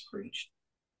Christ was preached.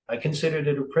 I considered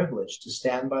it a privilege to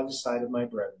stand by the side of my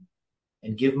brethren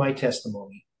and give my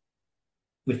testimony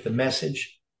with the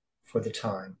message for the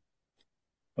time.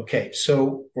 Okay,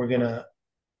 so we're going to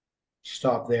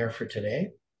stop there for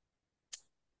today.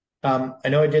 I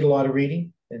know I did a lot of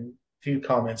reading and a few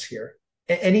comments here.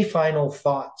 Any final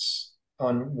thoughts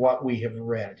on what we have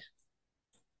read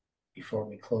before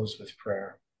we close with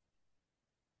prayer?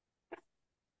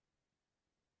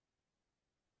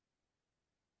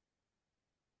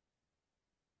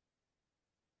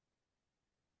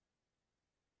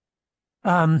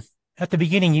 Um, at the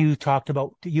beginning, you asked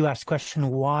the question,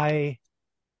 why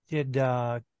did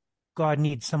God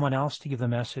need someone else to give the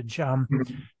message?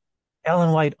 Mhm.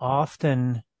 Ellen White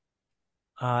often,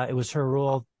 it was her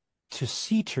role to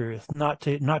see truth, not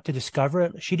to discover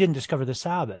it. She didn't discover the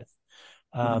Sabbath.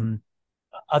 Mhm. Um,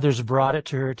 Others brought it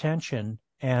to her attention,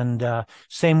 and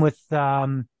same with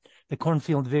the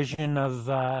cornfield vision of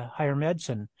higher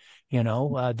medicine.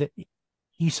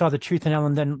 He saw the truth in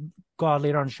Ellen, then God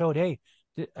later on showed, hey,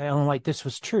 Ellen White, this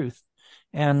was truth,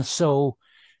 and so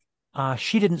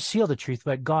she didn't seal the truth,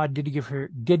 but God did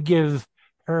give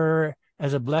her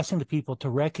as a blessing to people to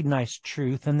recognize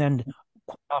truth and then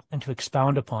often to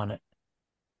expound upon it.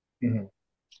 Mhm.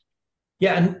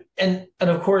 Yeah, and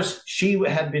of course she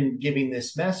had been giving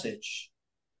this message,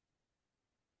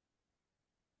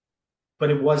 but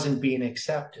it wasn't being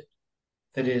accepted.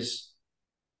 That is,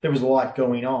 there was a lot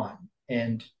going on,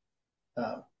 and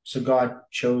so God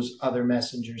chose other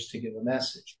messengers to give a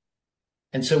message.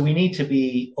 And so we need to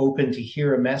be open to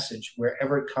hear a message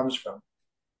wherever it comes from.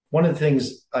 One of the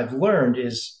things I've learned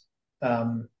is,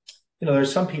 um,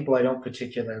 there's some people I don't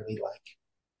particularly like.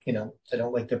 I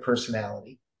don't like their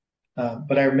personality.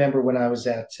 But I remember when I was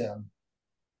at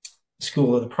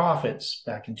School of the Prophets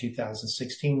back in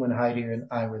 2016 when Heidi and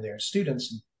I were there as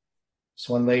students. And this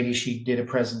one lady, she did a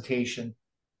presentation,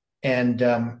 and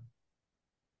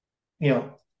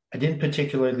I didn't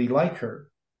particularly like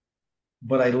her,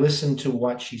 but I listened to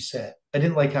what she said. I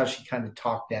didn't like how she kind of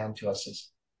talked down to us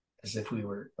as if we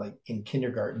were like in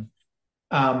kindergarten.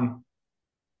 Um,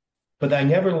 but I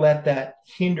never let that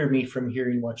hinder me from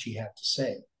hearing what she had to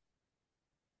say.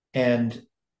 And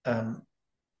um,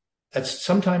 that's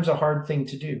sometimes a hard thing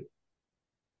to do.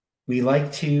 We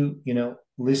like to,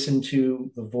 listen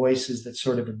to the voices that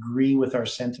sort of agree with our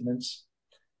sentiments.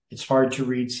 It's hard to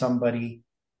read somebody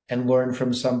and learn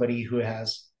from somebody who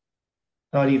has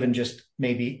not even just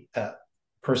maybe a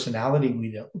personality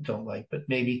we don't like, but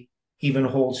maybe even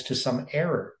holds to some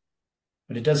error.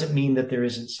 But it doesn't mean that there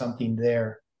isn't something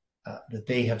there that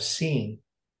they have seen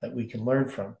that we can learn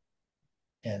from.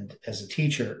 And as a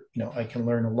teacher, I can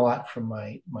learn a lot from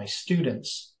my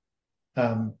students.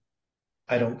 Um,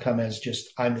 I don't come as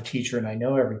just I'm the teacher and I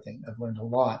know everything. I've learned a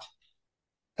lot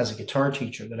as a guitar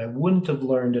teacher that I wouldn't have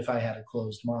learned if I had a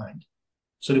closed mind.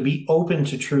 So to be open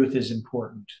to truth is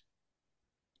important.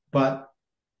 But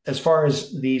as far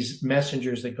as these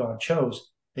messengers that God chose,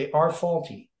 they are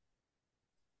faulty,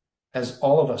 as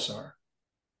all of us are.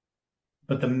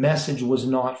 But the message was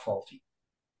not faulty.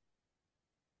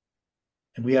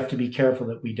 And we have to be careful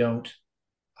that we don't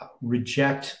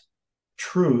reject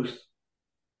truth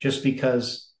just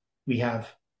because we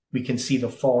can see the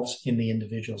faults in the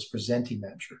individuals presenting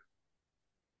that truth.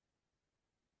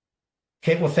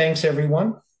 Okay, well, thanks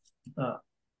everyone uh,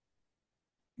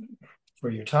 for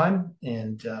your time,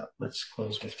 and let's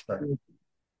close with prayer.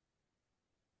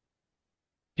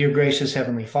 Dear gracious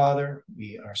Heavenly Father,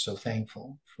 we are so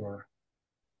thankful for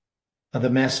the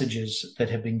messages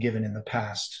that have been given in the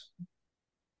past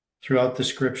throughout the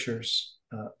scriptures,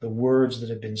 the words that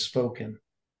have been spoken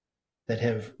that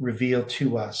have revealed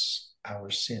to us our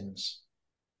sins.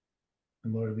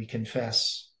 And Lord, we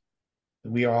confess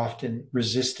that we are often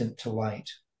resistant to light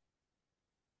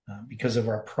because of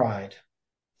our pride,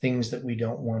 things that we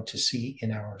don't want to see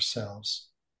in ourselves.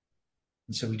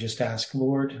 And so we just ask,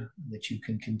 Lord, that you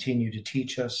can continue to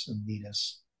teach us and lead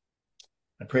us.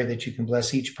 I pray that you can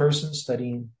bless each person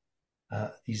studying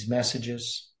these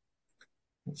messages,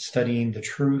 studying the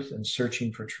truth and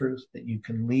searching for truth, that you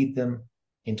can lead them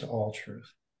into all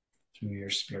truth through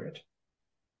your Spirit.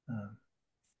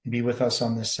 Be with us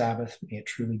on this Sabbath. May it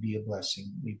truly be a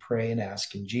blessing. We pray and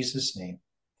ask in Jesus' name.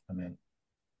 Amen.